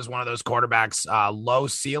Goff is one of those quarterbacks, low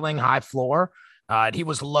ceiling, high floor. He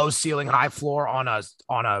was low ceiling, high floor on a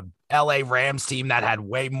LA Rams team that had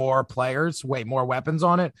way more players, way more weapons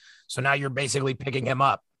on it. So now you're basically picking him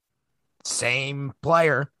up. Same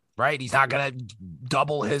player, right? He's not going to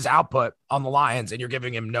double his output on the Lions, and you're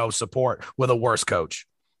giving him no support with a worse coach.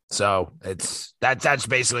 So that's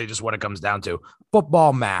basically just what it comes down to.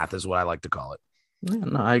 Football math is what I like to call it. Yeah,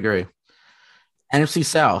 no, I agree. NFC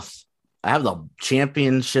South. I have the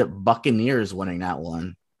championship Buccaneers winning that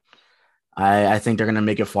one. I think they're going to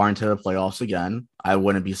make it far into the playoffs again. I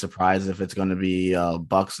wouldn't be surprised if it's going to be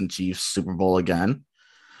Bucks and Chiefs Super Bowl again.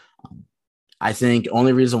 I think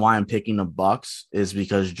only reason why I'm picking the Bucks is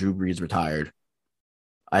because Drew Brees retired.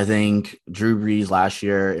 I think Drew Brees last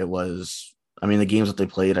year, the games that they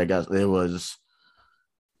played, I guess they were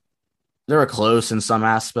close in some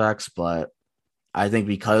aspects, but I think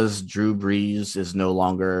because Drew Brees is no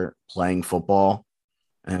longer playing football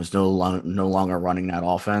and is no longer running that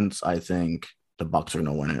offense, I think the Bucks are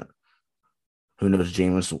going to win it. Who knows,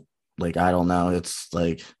 Jameis? Like, I don't know. It's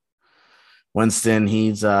like Winston.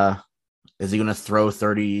 Is he going to throw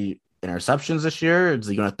 30 interceptions this year? Is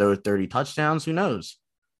he going to throw 30 touchdowns? Who knows?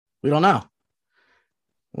 We don't know.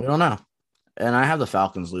 And I have the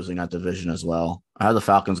Falcons losing that division as well. I have the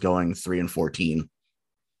Falcons going 3-14.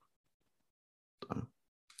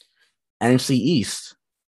 NFC East.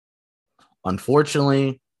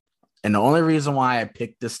 Unfortunately, and the only reason why I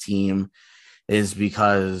picked this team is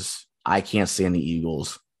because I can't stand the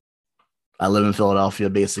Eagles. I live in Philadelphia,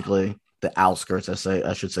 basically the outskirts,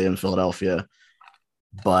 I should say, in Philadelphia.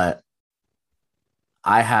 But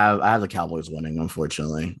I have the Cowboys winning,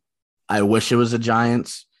 unfortunately. I wish it was the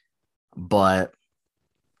Giants, but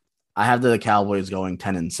I have the Cowboys going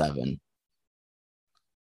 10-7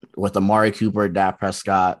 with Amari Cooper, Dak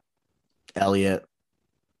Prescott, Elliott.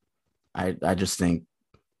 I just think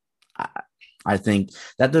I think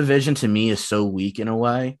that division to me is so weak in a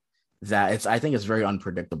way that I think it's very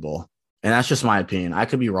unpredictable. And that's just my opinion. I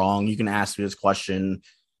could be wrong. You can ask me this question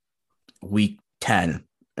week 10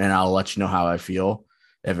 and I'll let you know how I feel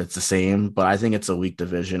if it's the same. But I think it's a weak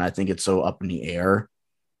division. I think it's so up in the air.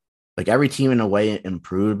 Like every team in a way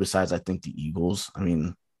improved besides I think the Eagles. I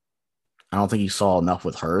mean, I don't think you saw enough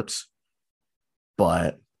with Hurts,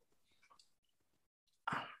 but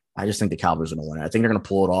I just think the Cowboys are going to win it. I think they're going to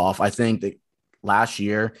pull it off. I think that last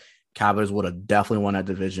year, Cowboys would have definitely won that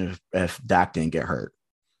division if Dak didn't get hurt.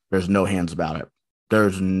 There's no hands about it. They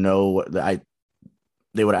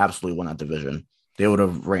would have absolutely won that division. They would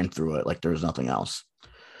have ran through it like there was nothing else.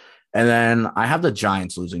 And then I have the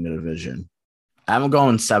Giants losing the division. I'm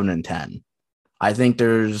going 7-10. I think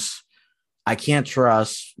I can't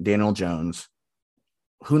trust Daniel Jones.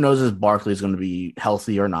 Who knows if Barkley is going to be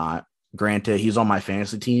healthy or not? Granted, he's on my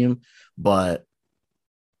fantasy team, but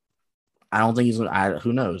I don't think he's going to.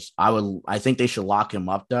 Who knows? I think they should lock him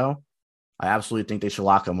up, though. I absolutely think they should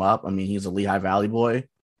lock him up. I mean, he's a Lehigh Valley boy.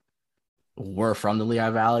 We're from the Lehigh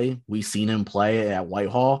Valley. We've seen him play at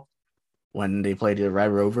Whitehall when they played the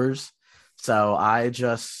Red Rovers. So I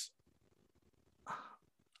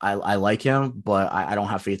like him, but I don't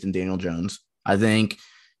have faith in Daniel Jones. I think,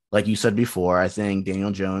 like you said before, I think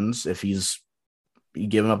Daniel Jones, if you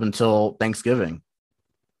give him up until Thanksgiving.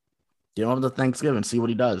 Give him up until Thanksgiving. See what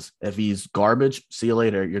he does. If he's garbage, see you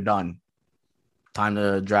later. You're done. Time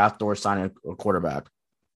to draft or sign a quarterback.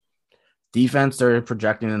 Defense, they're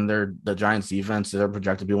projecting in the Giants defense. They're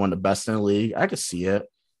projected to be one of the best in the league. I could see it,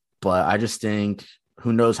 but I just think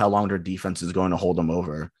who knows how long their defense is going to hold them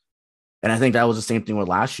over. And I think that was the same thing with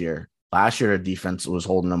last year. Last year, their defense was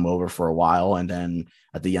holding them over for a while, and then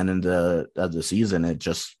at the end of the season,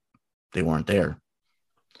 they weren't there.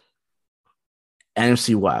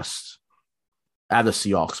 NFC West. I have the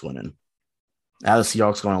Seahawks winning. I have the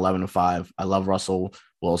Seahawks going 11-5. I love Russell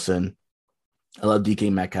Wilson. I love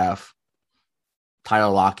DK Metcalf.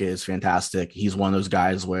 Tyler Lockett is fantastic. He's one of those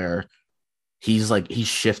guys where he's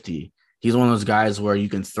shifty. He's one of those guys where you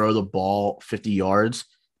can throw the ball 50 yards.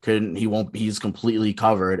 He's completely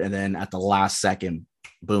covered. And then at the last second,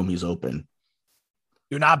 boom, he's open.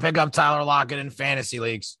 Do not pick up Tyler Lockett in fantasy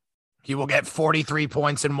leagues. He will get 43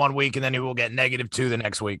 points in 1 week, and then he will get -2 the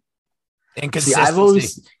next week. See,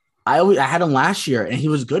 Inconsistency. I had him last year, and he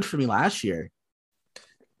was good for me last year.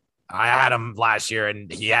 I had him last year,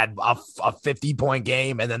 and he had a 50-point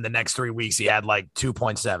game, and then the next 3 weeks he had like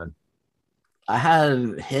 2.7. I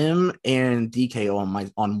had him and DK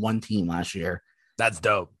on one team last year. That's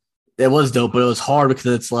dope. It was dope, but it was hard because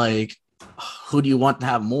it's like, who do you want to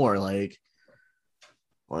have more? Like,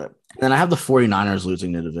 what? And then I have the 49ers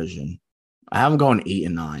losing the division. I have them going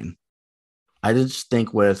 8-9. I just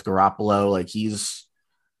think with Garoppolo, like is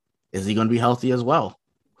he going to be healthy as well?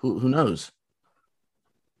 Who knows?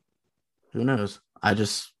 Who knows?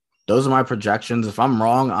 Those are my projections. If I'm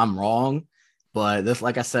wrong, I'm wrong. But this,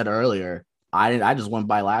 like I said earlier, I just went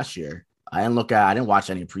by last year. I didn't watch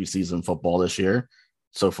any preseason football this year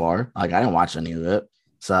so far. Like, I didn't watch any of it.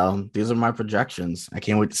 So these are my projections. I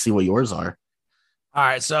can't wait to see what yours are. All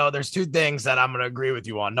right. So there's two things that I'm going to agree with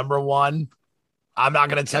you on. Number one, I'm not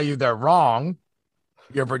going to tell you they're wrong,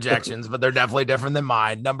 your projections, but they're definitely different than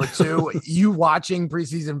mine. Number two, you watching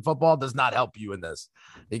preseason football does not help you in this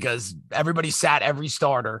because everybody sat every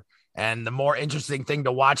starter. And the more interesting thing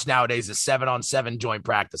to watch nowadays is 7-on-7 joint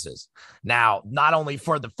practices. Now, not only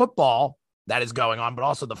for the football that is going on, but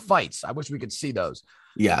also the fights. I wish we could see those.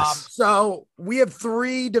 Yes. So we have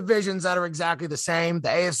three divisions that are exactly the same. The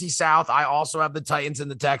AFC South, I also have the Titans and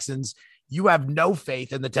the Texans. You have no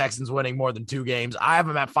faith in the Texans winning more than 2 games. I have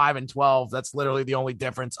them at 5-12. That's literally the only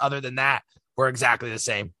difference. Other than that, we're exactly the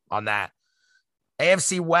same on that.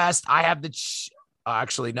 AFC West, I have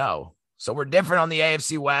actually, no. So we're different on the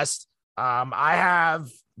AFC West. I have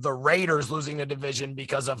the Raiders losing the division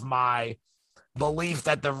because of my belief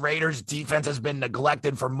that the Raiders defense has been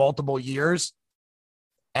neglected for multiple years.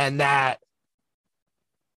 And that,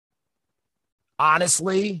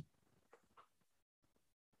 honestly,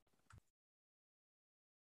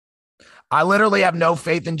 I literally have no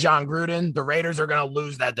faith in John Gruden. The Raiders are going to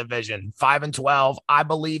lose that division. 5-12. I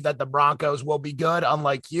believe that the Broncos will be good,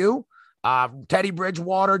 unlike you. Teddy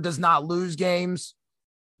Bridgewater does not lose games.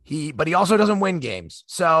 But he also doesn't win games.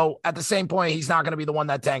 So at the same point, he's not going to be the one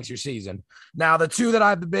that tanks your season. Now, the two that I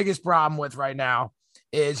have the biggest problem with right now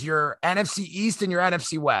is your NFC East and your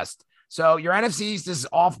NFC West. So your NFC East is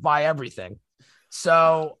off by everything.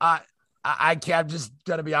 So I'm just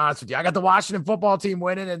going to be honest with you. I got the Washington football team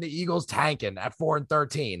winning and the Eagles tanking at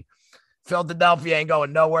 4-13. Philadelphia ain't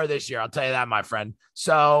going nowhere this year. I'll tell you that, my friend.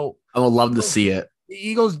 So I would love to see it. The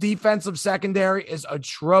Eagles' defensive secondary is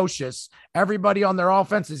atrocious. Everybody on their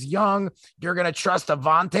offense is young. You're going to trust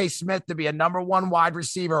Devontae Smith to be a number 1 wide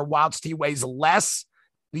receiver whilst he weighs less.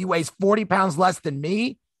 He weighs 40 pounds less than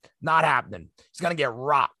me. Not happening. He's going to get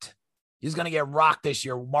rocked. He's going to get rocked this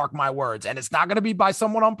year. Mark my words. And it's not going to be by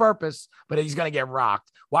someone on purpose, but he's going to get rocked.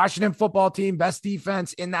 Washington football team, best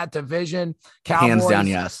defense in that division. Cowboys, hands down,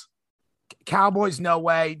 yes. Cowboys, no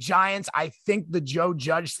way. Giants, I think the Joe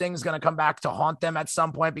Judge thing is going to come back to haunt them at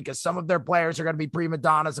some point because some of their players are going to be prima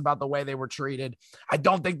donnas about the way they were treated. I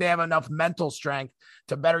don't think they have enough mental strength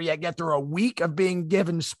to better yet get through a week of being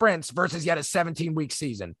given sprints versus yet a 17-week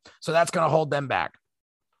season. So that's going to hold them back.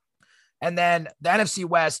 And then the NFC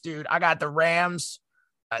West, dude, I got the Rams.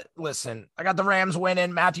 Listen, I got the Rams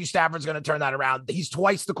winning. Matthew Stafford's going to turn that around. He's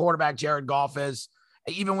twice the quarterback Jared Goff is.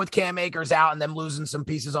 Even with Cam Akers out and them losing some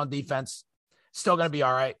pieces on defense, still going to be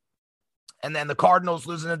all right. And then the Cardinals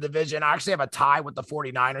losing the division. I actually have a tie with the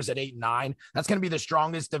 49ers at 8-9. That's going to be the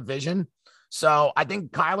strongest division. So I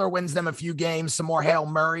think Kyler wins them a few games, some more Hail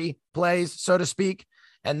Murray plays, so to speak.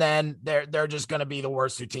 And then they're just going to be the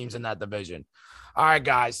worst 2 teams in that division. All right,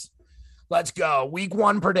 guys. Let's go. Week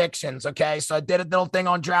 1 predictions. Okay. So I did a little thing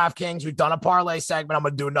on DraftKings. We've done a parlay segment. I'm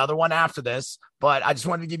going to do another one after this, but I just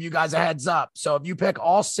wanted to give you guys a heads up. So if you pick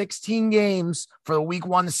all 16 games for the week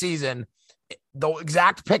 1 season, the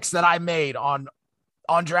exact picks that I made on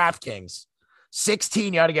DraftKings,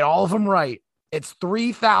 16, you got to get all of them right. It's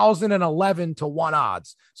 3,011 to 1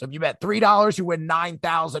 odds. So if you bet $3, you win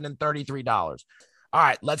 $9,033. All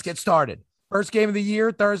right, let's get started. First game of the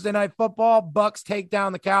year, Thursday Night Football. Bucks take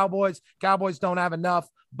down the Cowboys. Cowboys don't have enough.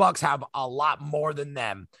 Bucks have a lot more than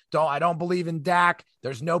them. I don't believe in Dak.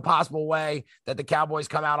 There's no possible way that the Cowboys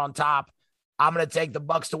come out on top. I'm going to take the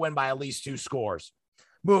Bucks to win by at least 2 scores.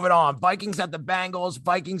 Moving on. Vikings at the Bengals.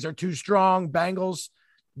 Vikings are too strong. Bengals,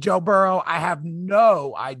 Joe Burrow. I have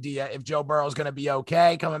no idea if Joe Burrow is going to be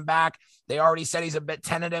okay coming back. They already said he's a bit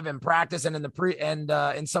tentative in practice and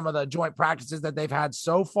in some of the joint practices that they've had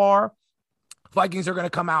so far. Vikings are going to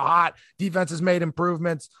come out hot. Defense has made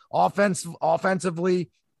improvements. Offensively,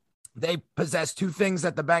 they possess 2 things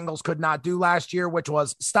that the Bengals could not do last year, which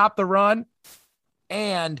was stop the run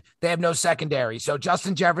and they have no secondary. So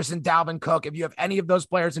Justin Jefferson, Dalvin Cook, if you have any of those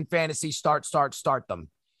players in fantasy, start them.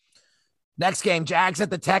 Next game, Jags at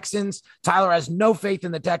the Texans. Tyler has no faith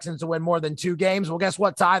in the Texans to win more than 2 games. Well, guess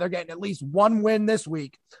what, Ty? They're getting at least 1 win this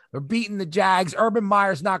week. They're beating the Jags. Urban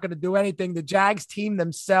Meyer's not going to do anything. The Jags team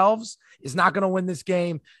themselves is not going to win this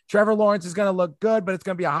game. Trevor Lawrence is going to look good, but it's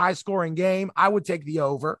going to be a high-scoring game. I would take the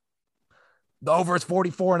over. The over is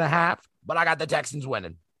 44.5, but I got the Texans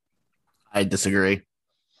winning. I disagree.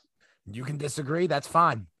 You can disagree. That's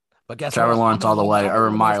fine. But guess Trevor what? Lawrence all the way.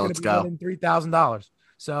 Urban Meyer, let's go. $3,000.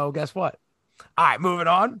 So guess what? All right, moving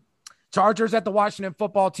on. Chargers at the Washington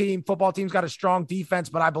football team. Football team's got a strong defense,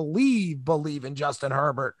 but I believe in Justin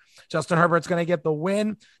Herbert. Justin Herbert's going to get the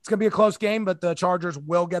win. It's going to be a close game, but the Chargers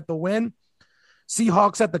will get the win.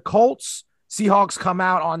 Seahawks at the Colts. Seahawks come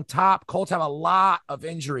out on top. Colts have a lot of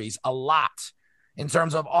injuries, in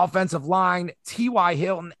terms of offensive line, T.Y.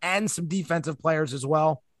 Hilton, and some defensive players as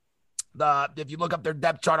well. If you look up their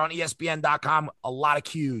depth chart on ESPN.com, a lot of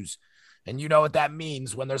Qs. And you know what that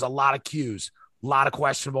means when there's a lot of Qs, a lot of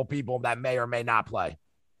questionable people that may or may not play.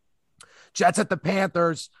 Jets at the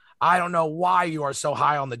Panthers. I don't know why you are so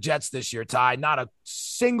high on the Jets this year, Ty. Not a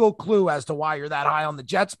single clue as to why you're that high on the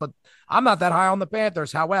Jets, but I'm not that high on the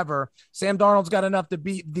Panthers. However, Sam Darnold's got enough to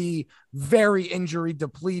beat the very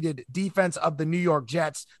injury-depleted defense of the New York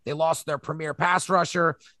Jets. They lost their premier pass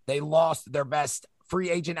rusher. They lost their best free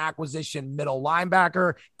agent acquisition middle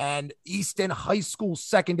linebacker, and Easton High School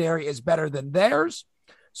secondary is better than theirs.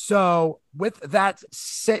 So with that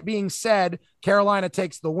being said, Carolina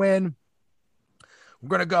takes the win. We're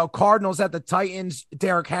going to go Cardinals at the Titans.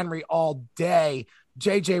 Derrick Henry all day.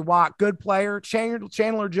 J.J. Watt, good player.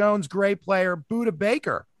 Chandler Jones, great player. Budda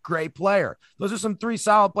Baker, great player. Those are some 3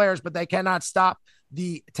 solid players, but they cannot stop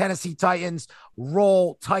the Tennessee Titans.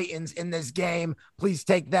 Roll Titans in this game. Please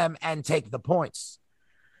take them and take the points.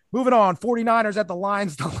 Moving on, 49ers at the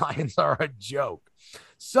Lions. The Lions are a joke.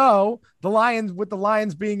 So the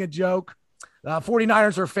Lions being a joke,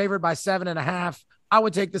 49ers are favored by 7.5. I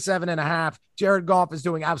would take the 7.5. Jared Goff is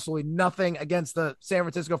doing absolutely nothing against the San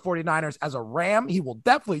Francisco 49ers as a Ram. He will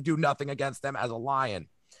definitely do nothing against them as a Lion.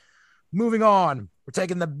 Moving on, we're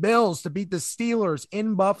taking the Bills to beat the Steelers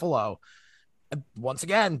in Buffalo. Once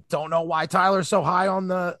again, don't know why Tyler's so high on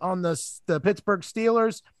the Pittsburgh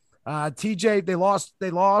Steelers. TJ,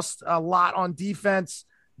 they lost a lot on defense.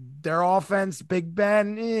 Their offense, Big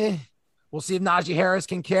Ben, we'll see if Najee Harris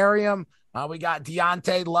can carry him. We got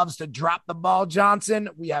Deontay loves to drop the ball Johnson.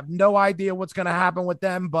 We have no idea what's going to happen with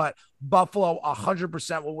them, but Buffalo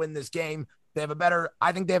 100% will win this game.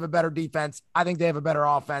 I think they have a better defense. I think they have a better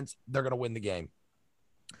offense. They're going to win the game.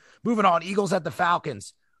 Moving on, Eagles at the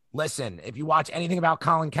Falcons. Listen, if you watch anything about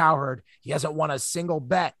Colin Cowherd, he hasn't won a single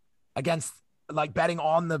bet against betting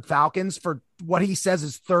on the Falcons for what he says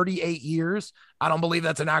is 38 years. I don't believe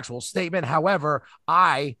that's an actual statement. However,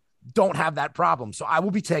 I don't have that problem. So I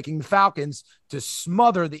will be taking the Falcons to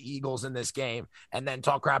smother the Eagles in this game and then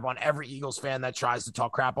talk crap on every Eagles fan that tries to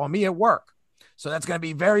talk crap on me at work. So that's going to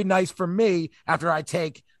be very nice for me after I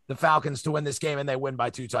take the Falcons to win this game and they win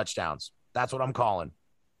by 2 touchdowns. That's what I'm calling.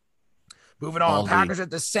 Moving on, Packers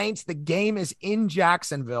at the Saints. The game is in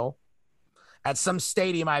Jacksonville at some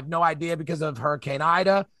stadium. I have no idea because of Hurricane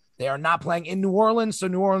Ida. They are not playing in New Orleans, so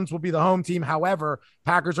New Orleans will be the home team. However,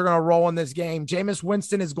 Packers are going to roll in this game. Jameis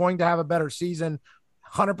Winston is going to have a better season,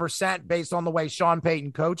 100% based on the way Sean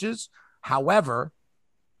Payton coaches. However,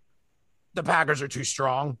 the Packers are too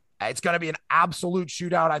strong. It's going to be an absolute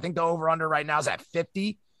shootout. I think the over-under right now is at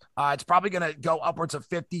 50. It's probably going to go upwards of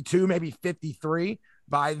 52, maybe 53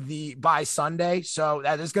 by Sunday. So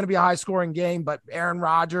that is going to be a high scoring game, but Aaron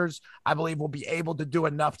Rodgers, I believe, will be able to do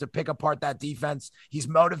enough to pick apart that defense. He's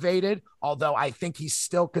motivated, although I think he's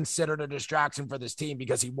still considered a distraction for this team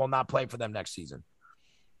because he will not play for them next season.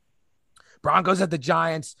 Broncos at the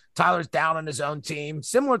Giants. Tyler's down on his own team,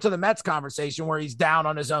 similar to the Mets conversation where he's down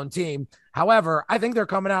on his own team. However, I think they're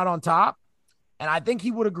coming out on top. And I think he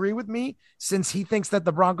would agree with me since he thinks that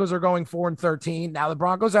the Broncos are going 4-13. Now the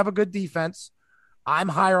Broncos have a good defense. I'm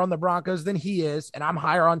higher on the Broncos than he is, and I'm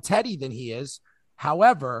higher on Teddy than he is.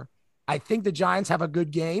 However, I think the Giants have a good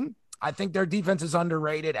game. I think their defense is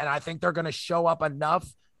underrated, and I think they're going to show up enough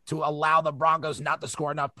to allow the Broncos not to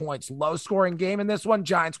score enough points. Low-scoring game in this one.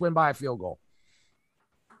 Giants win by a field goal.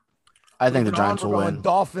 I think the Giants will win.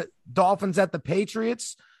 Dolphins at the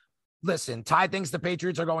Patriots. Listen, Ty thinks the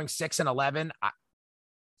Patriots are going 6-11.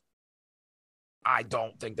 I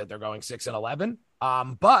don't think that they're going 6-11.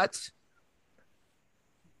 But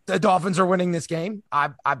the Dolphins are winning this game.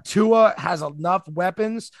 Tua has enough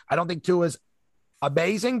weapons. I don't think Tua is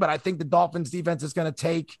amazing, but I think the Dolphins defense is going to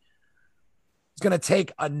take It's going to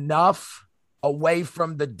take enough away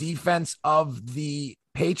from the defense of the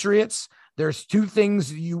Patriots. There's two things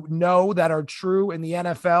that are true in the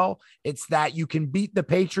NFL. It's that you can beat the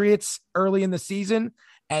Patriots early in the season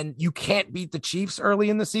and you can't beat the Chiefs early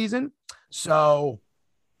in the season. So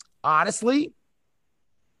honestly,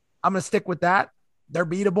 I'm going to stick with that. They're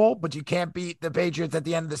beatable, but you can't beat the Patriots at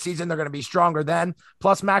the end of the season. They're going to be stronger then.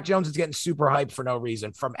 Plus, Mac Jones is getting super hyped for no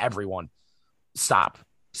reason from everyone. Stop.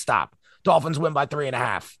 Dolphins win by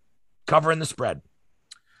 3.5. Covering the spread.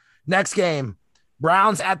 Next game,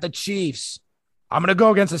 Browns at the Chiefs. I'm going to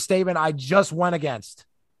go against a statement I just went against.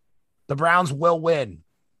 The Browns will win.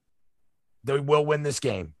 They will win this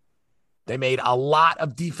game. They made a lot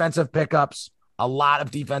of defensive pickups.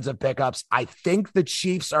 I think the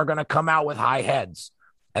Chiefs are going to come out with high heads,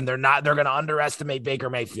 and they're going to underestimate Baker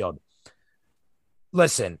Mayfield.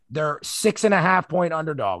 Listen, they're 6.5-point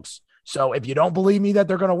underdogs. So if you don't believe me that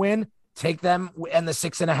they're going to win, take them and the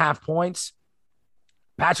 6.5 points.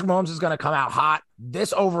 Patrick Mahomes is going to come out hot.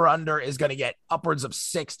 This over-under is going to get upwards of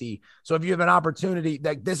 60. So if you have an opportunity,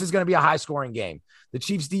 this is going to be a high-scoring game. The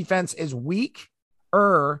Chiefs' defense is weaker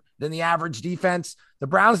than the average defense. The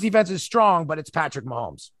Browns' defense is strong, but it's Patrick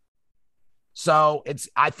Mahomes. So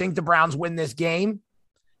I think the Browns win this game.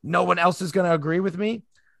 No one else is going to agree with me.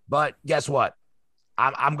 But guess what?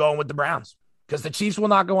 I'm going with the Browns because the Chiefs will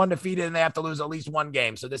not go undefeated and they have to lose at least one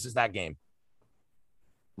game. So this is that game.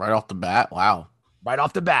 Right off the bat? Wow. Right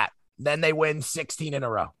off the bat. Then they win 16 in a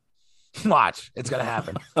row. Watch. It's going to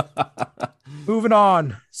happen. Moving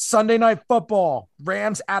on. Sunday Night Football.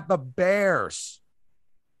 Rams at the Bears.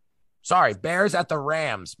 Sorry, Bears at the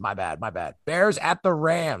Rams. My bad. Bears at the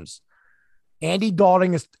Rams. Andy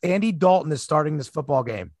Dalton is starting this football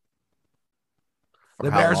game. The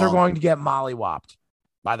Bears are going to get mollywopped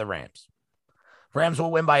by the Rams. Rams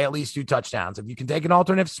will win by at least 2 touchdowns. If you can take an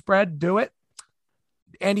alternative spread, do it.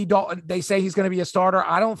 Andy Dalton, they say he's going to be a starter.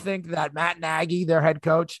 I don't think that Matt Nagy, their head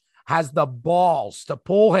coach, has the balls to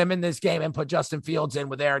pull him in this game and put Justin Fields in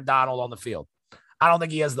with Aaron Donald on the field. I don't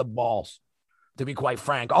think he has the balls, to be quite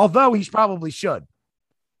frank, although he probably should.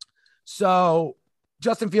 So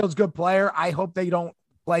Justin Fields, good player. I hope they don't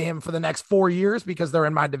play him for the next 4 years because they're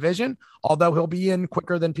in my division, although he'll be in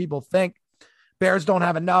quicker than people think. Bears don't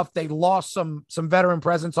have enough. They lost some veteran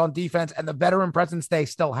presence on defense, and the veteran presence they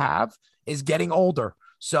still have is getting older.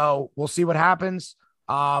 So we'll see what happens.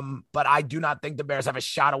 But I do not think the Bears have a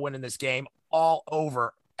shot of winning this game all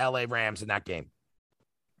over LA Rams in that game.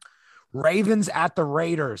 Ravens at the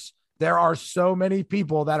Raiders. There are so many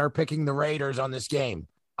people that are picking the Raiders on this game.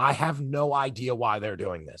 I have no idea why they're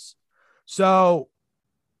doing this. So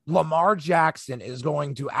Lamar Jackson is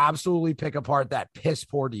going to absolutely pick apart that piss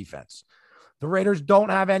poor defense. The Raiders don't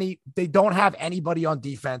have anybody on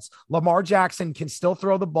defense. Lamar Jackson can still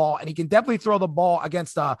throw the ball, and he can definitely throw the ball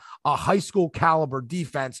against a high school caliber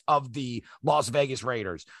defense of the Las Vegas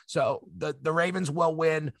Raiders. So the Ravens will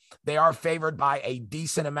win. They are favored by a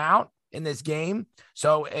decent amount in this game.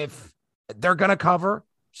 So if they're going to cover,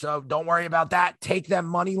 so don't worry about that. Take them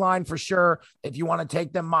money line for sure. If you want to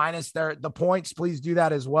take them minus the points, please do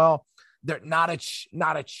that as well. They're not a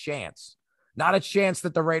chance. Not a chance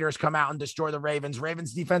that the Raiders come out and destroy the Ravens.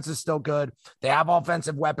 Ravens defense is still good. They have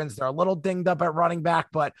offensive weapons. They're a little dinged up at running back,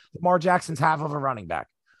 but Lamar Jackson's half of a running back.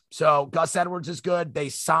 So Gus Edwards is good. They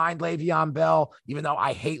signed Le'Veon Bell, even though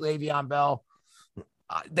I hate Le'Veon Bell.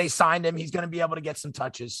 They signed him. He's going to be able to get some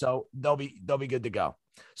touches, so they'll be good to go.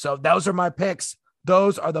 So those are my picks.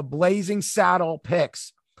 Those are the Blazing Saddle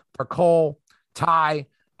picks for Cole, Ty.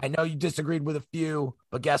 I know you disagreed with a few,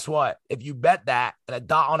 but guess what? If you bet that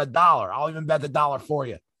on a dollar, I'll even bet the dollar for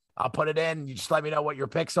you. I'll put it in. You just let me know what your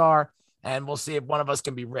picks are, and we'll see if one of us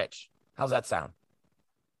can be rich. How's that sound?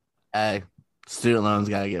 Hey, student loans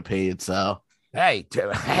got to get paid, so. Hey,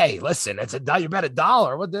 listen, it's you bet a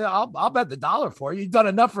dollar. I'll bet the dollar for you. You've done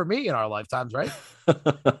enough for me in our lifetimes, right?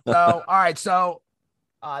 All right. So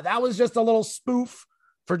that was just a little spoof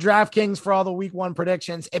for DraftKings for all the week 1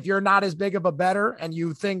 predictions. If you're not as big of a bettor and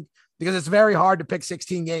you think, because it's very hard to pick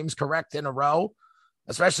 16 games correct in a row,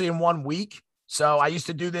 especially in 1 week. So I used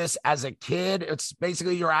to do this as a kid. It's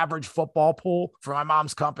basically your average football pool for my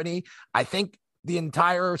mom's company. I think the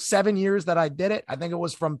entire 7 years that I did it, I think it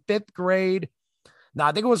was from 5th grade. No,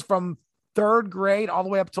 I think it was from 3rd grade all the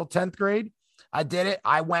way up till 10th grade. I did it.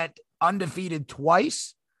 I went undefeated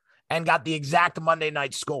twice and got the exact Monday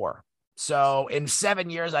night score. So in 7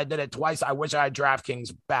 years, I did it twice. I wish I had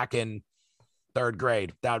DraftKings back in 3rd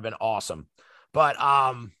grade. That would have been awesome. But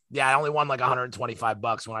yeah, I only won like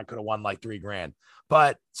 $125 when I could have won like $3,000.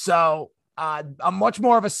 But so I'm much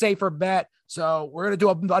more of a safer bet. So we're going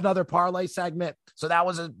to do another parlay segment. So that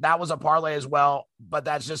was a parlay as well, but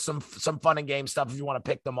that's just some fun and game stuff if you want to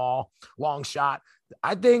pick them all. Long shot.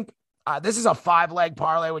 I think this is a 5-leg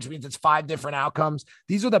parlay, which means it's 5 different outcomes.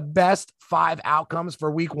 These are the best 5 outcomes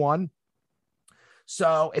for week 1.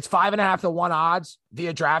 So it's 5.5 to 1 odds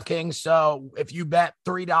via DraftKings. So if you bet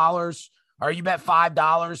 $3 or you bet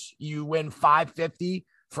 $5, you win $5.50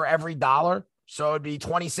 for every dollar. So it'd be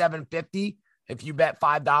 $27.50 if you bet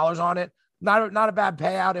 $5 on it. Not a bad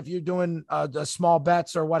payout if you're doing the small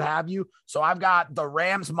bets or what have you. So I've got the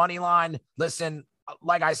Rams money line. Listen,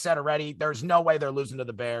 like I said already, there's no way they're losing to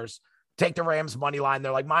the Bears. Take the Rams money line.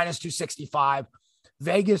 They're like minus 265.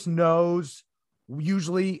 Vegas knows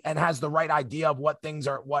usually and has the right idea of what things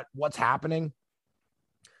are, what's happening.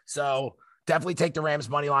 So definitely take the Rams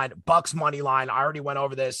money line. Bucks money line. I already went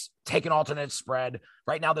over this. Take an alternate spread.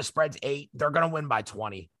 Right now the spread's 8. They're going to win by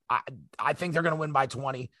 20. I think they're going to win by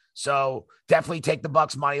 20. So definitely take the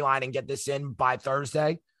Bucks money line and get this in by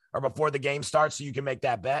Thursday or before the game starts so you can make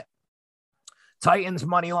that bet. Titans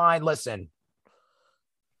money line. Listen,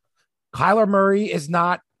 Kyler Murray is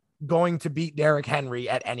not going to beat Derrick Henry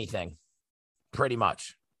at anything, pretty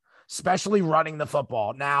much, especially running the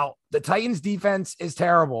football. Now, the Titans defense is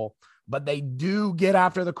terrible, but they do get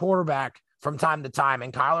after the quarterback from time to time,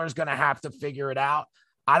 and Kyler is going to have to figure it out.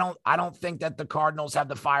 I don't think that the Cardinals have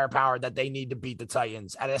the firepower that they need to beat the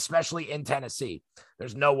Titans, and especially in Tennessee.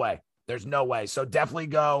 There's no way. There's no way. So definitely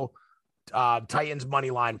go Titans money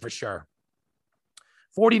line for sure.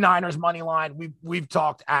 49ers money line. We've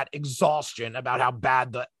talked at exhaustion about how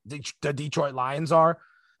bad the Detroit Lions are.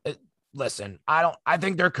 Listen, I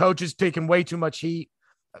think their coach is taking way too much heat.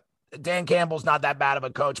 Dan Campbell's not that bad of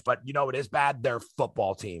a coach, but you know what is bad? Their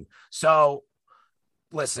football team. So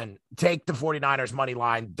listen, take the 49ers money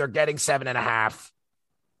line. They're getting 7.5.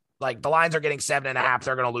 Like the lines are getting 7.5.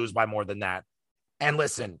 They're going to lose by more than that. And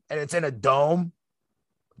listen, and it's in a dome.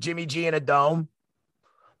 Jimmy G in a dome.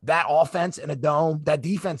 That offense in a dome. That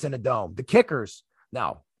defense in a dome. The kickers.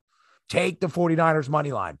 No. Take the 49ers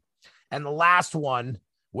money line. And the last one,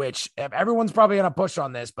 which everyone's probably going to push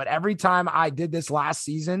on this, but every time I did this last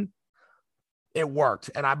season, it worked.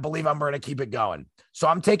 And I believe I'm going to keep it going. So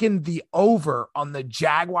I'm taking the over on the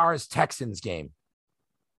Jaguars-Texans game.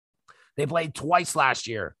 They played twice last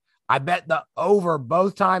year. I bet the over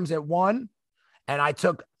both times it won. And I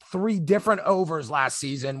took 3 different overs last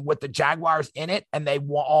season with the Jaguars in it, and they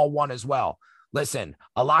all won as well. Listen,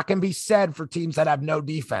 a lot can be said for teams that have no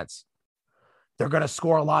defense. They're going to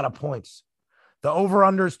score a lot of points. The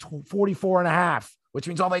over-under is 44.5, which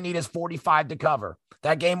means all they need is 45 to cover.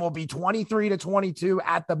 That game will be 23-22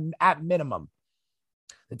 at minimum.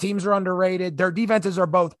 The teams are underrated. Their defenses are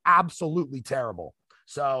both absolutely terrible.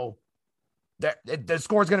 So the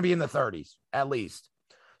score is going to be in the 30s at least.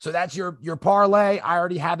 So that's your parlay. I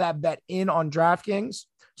already have that bet in on DraftKings.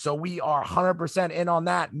 So we are 100% in on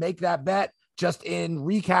that. Make that bet. Just in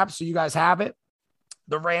recap so you guys have it.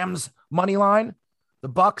 The Rams money line, the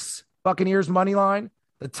Buccaneers money line,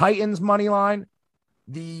 the Titans money line,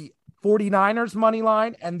 the 49ers money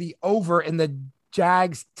line, and the over in the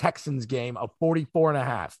Jags-Texans game of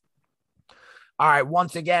 44.5. All right.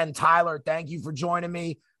 Once again, Tyler, thank you for joining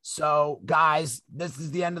me. So, guys, this is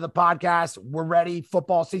the end of the podcast. We're ready.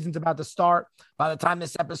 Football season's about to start. By the time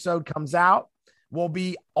this episode comes out, we'll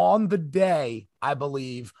be on the day, I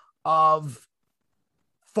believe, of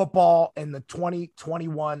football in the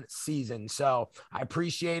 2021 season. So I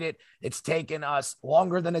appreciate it. It's taken us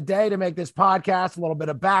longer than a day to make this podcast. A little bit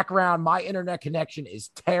of background. My internet connection is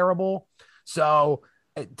terrible. So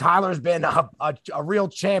Tyler's been a real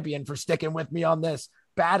champion for sticking with me on this.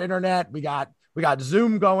 Bad internet. We got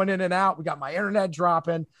Zoom going in and out. We got my internet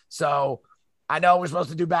dropping. So I know we're supposed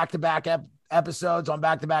to do back-to-back episodes on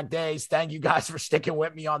back-to-back days. Thank you guys for sticking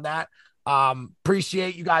with me on that.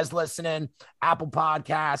 Appreciate you guys listening. Apple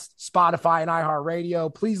Podcasts, Spotify, and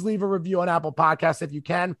iHeartRadio. Please leave a review on Apple Podcasts if you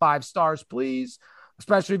can. 5 stars, please.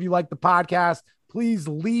 Especially if you like the podcast. Please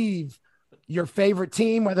leave your favorite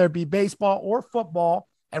team, whether it be baseball or football.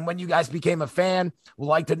 And when you guys became a fan, we'd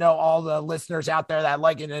like to know all the listeners out there that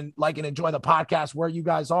like and enjoy the podcast, where you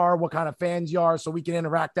guys are, what kind of fans you are, so we can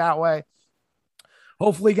interact that way.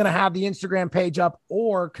 Hopefully going to have the Instagram page up,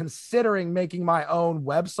 or considering making my own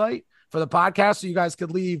website for the podcast, so you guys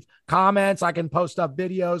could leave comments. I can post up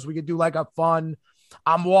videos. We could do like a fun,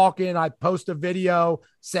 I'm walking, I post a video,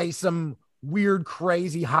 say some weird,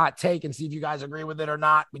 crazy hot take and see if you guys agree with it or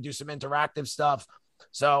not. We do some interactive stuff.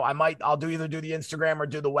 So I'll either do the Instagram or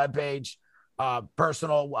do the webpage,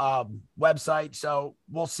 personal website. So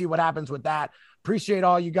we'll see what happens with that. Appreciate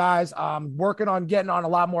all you guys. Working on getting on a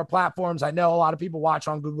lot more platforms. I know a lot of people watch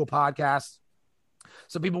on Google Podcasts.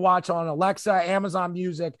 So people watch on Alexa, Amazon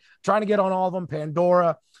Music, trying to get on all of them,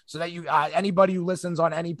 Pandora, so that you anybody who listens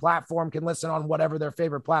on any platform can listen on whatever their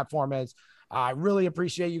favorite platform is. I really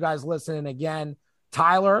appreciate you guys listening again.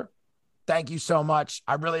 Tyler, thank you so much.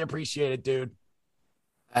 I really appreciate it, dude.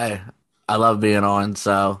 Hey, I love being on.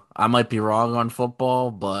 So I might be wrong on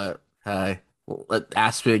football, but hey,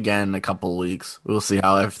 ask me again in a couple of weeks. We'll see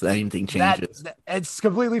how if anything changes. It's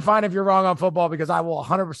completely fine if you're wrong on football, because I will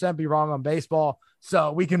 100% be wrong on baseball.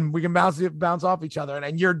 So we can bounce off each other,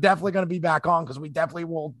 and you're definitely going to be back on, because we definitely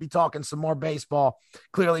will be talking some more baseball.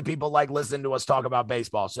 Clearly, people like listening to us talk about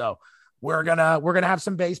baseball. So we're gonna have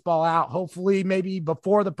some baseball out. Hopefully, maybe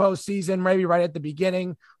before the postseason, maybe right at the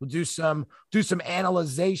beginning. We'll do some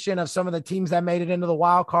analyzation of some of the teams that made it into the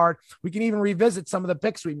wild card. We can even revisit some of the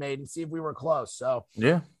picks we made and see if we were close. So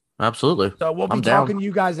yeah, absolutely. So we'll be talking to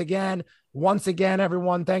you guys again. Once again,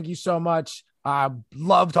 everyone, thank you so much. I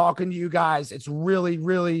love talking to you guys. It's really,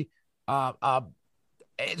 really,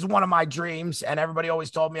 it's one of my dreams. And everybody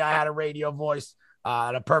always told me I had a radio voice.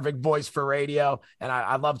 And a perfect voice for radio. And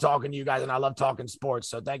I love talking to you guys, and I love talking sports.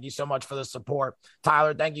 So thank you so much for the support.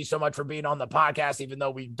 Tyler, thank you so much for being on the podcast, even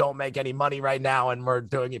though we don't make any money right now and we're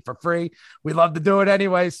doing it for free. We love to do it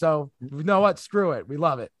anyway. So you know what? Screw it. We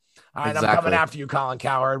love it. All right. Exactly. I'm coming after you, Colin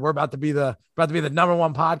Cowherd. We're about to be the number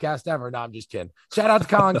one podcast ever. No, I'm just kidding. Shout out to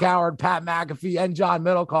Colin Cowherd, Pat McAfee, and John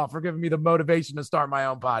Middlecoff for giving me the motivation to start my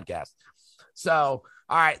own podcast. So,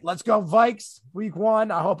 all right, let's go Vikes week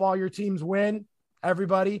 1. I hope all your teams win.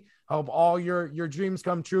 Everybody, I hope all your dreams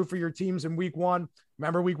come true for your teams in week 1.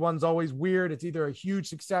 Remember, week 1's always weird. It's either a huge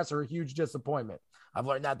success or a huge disappointment. I've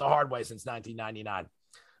learned that the hard way since 1999.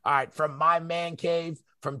 All right, from my man cave,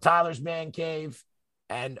 from Tyler's man cave,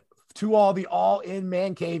 and to all the all-in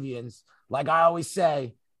man cavians, like I always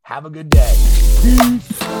say, have a good day.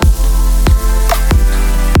 Peace.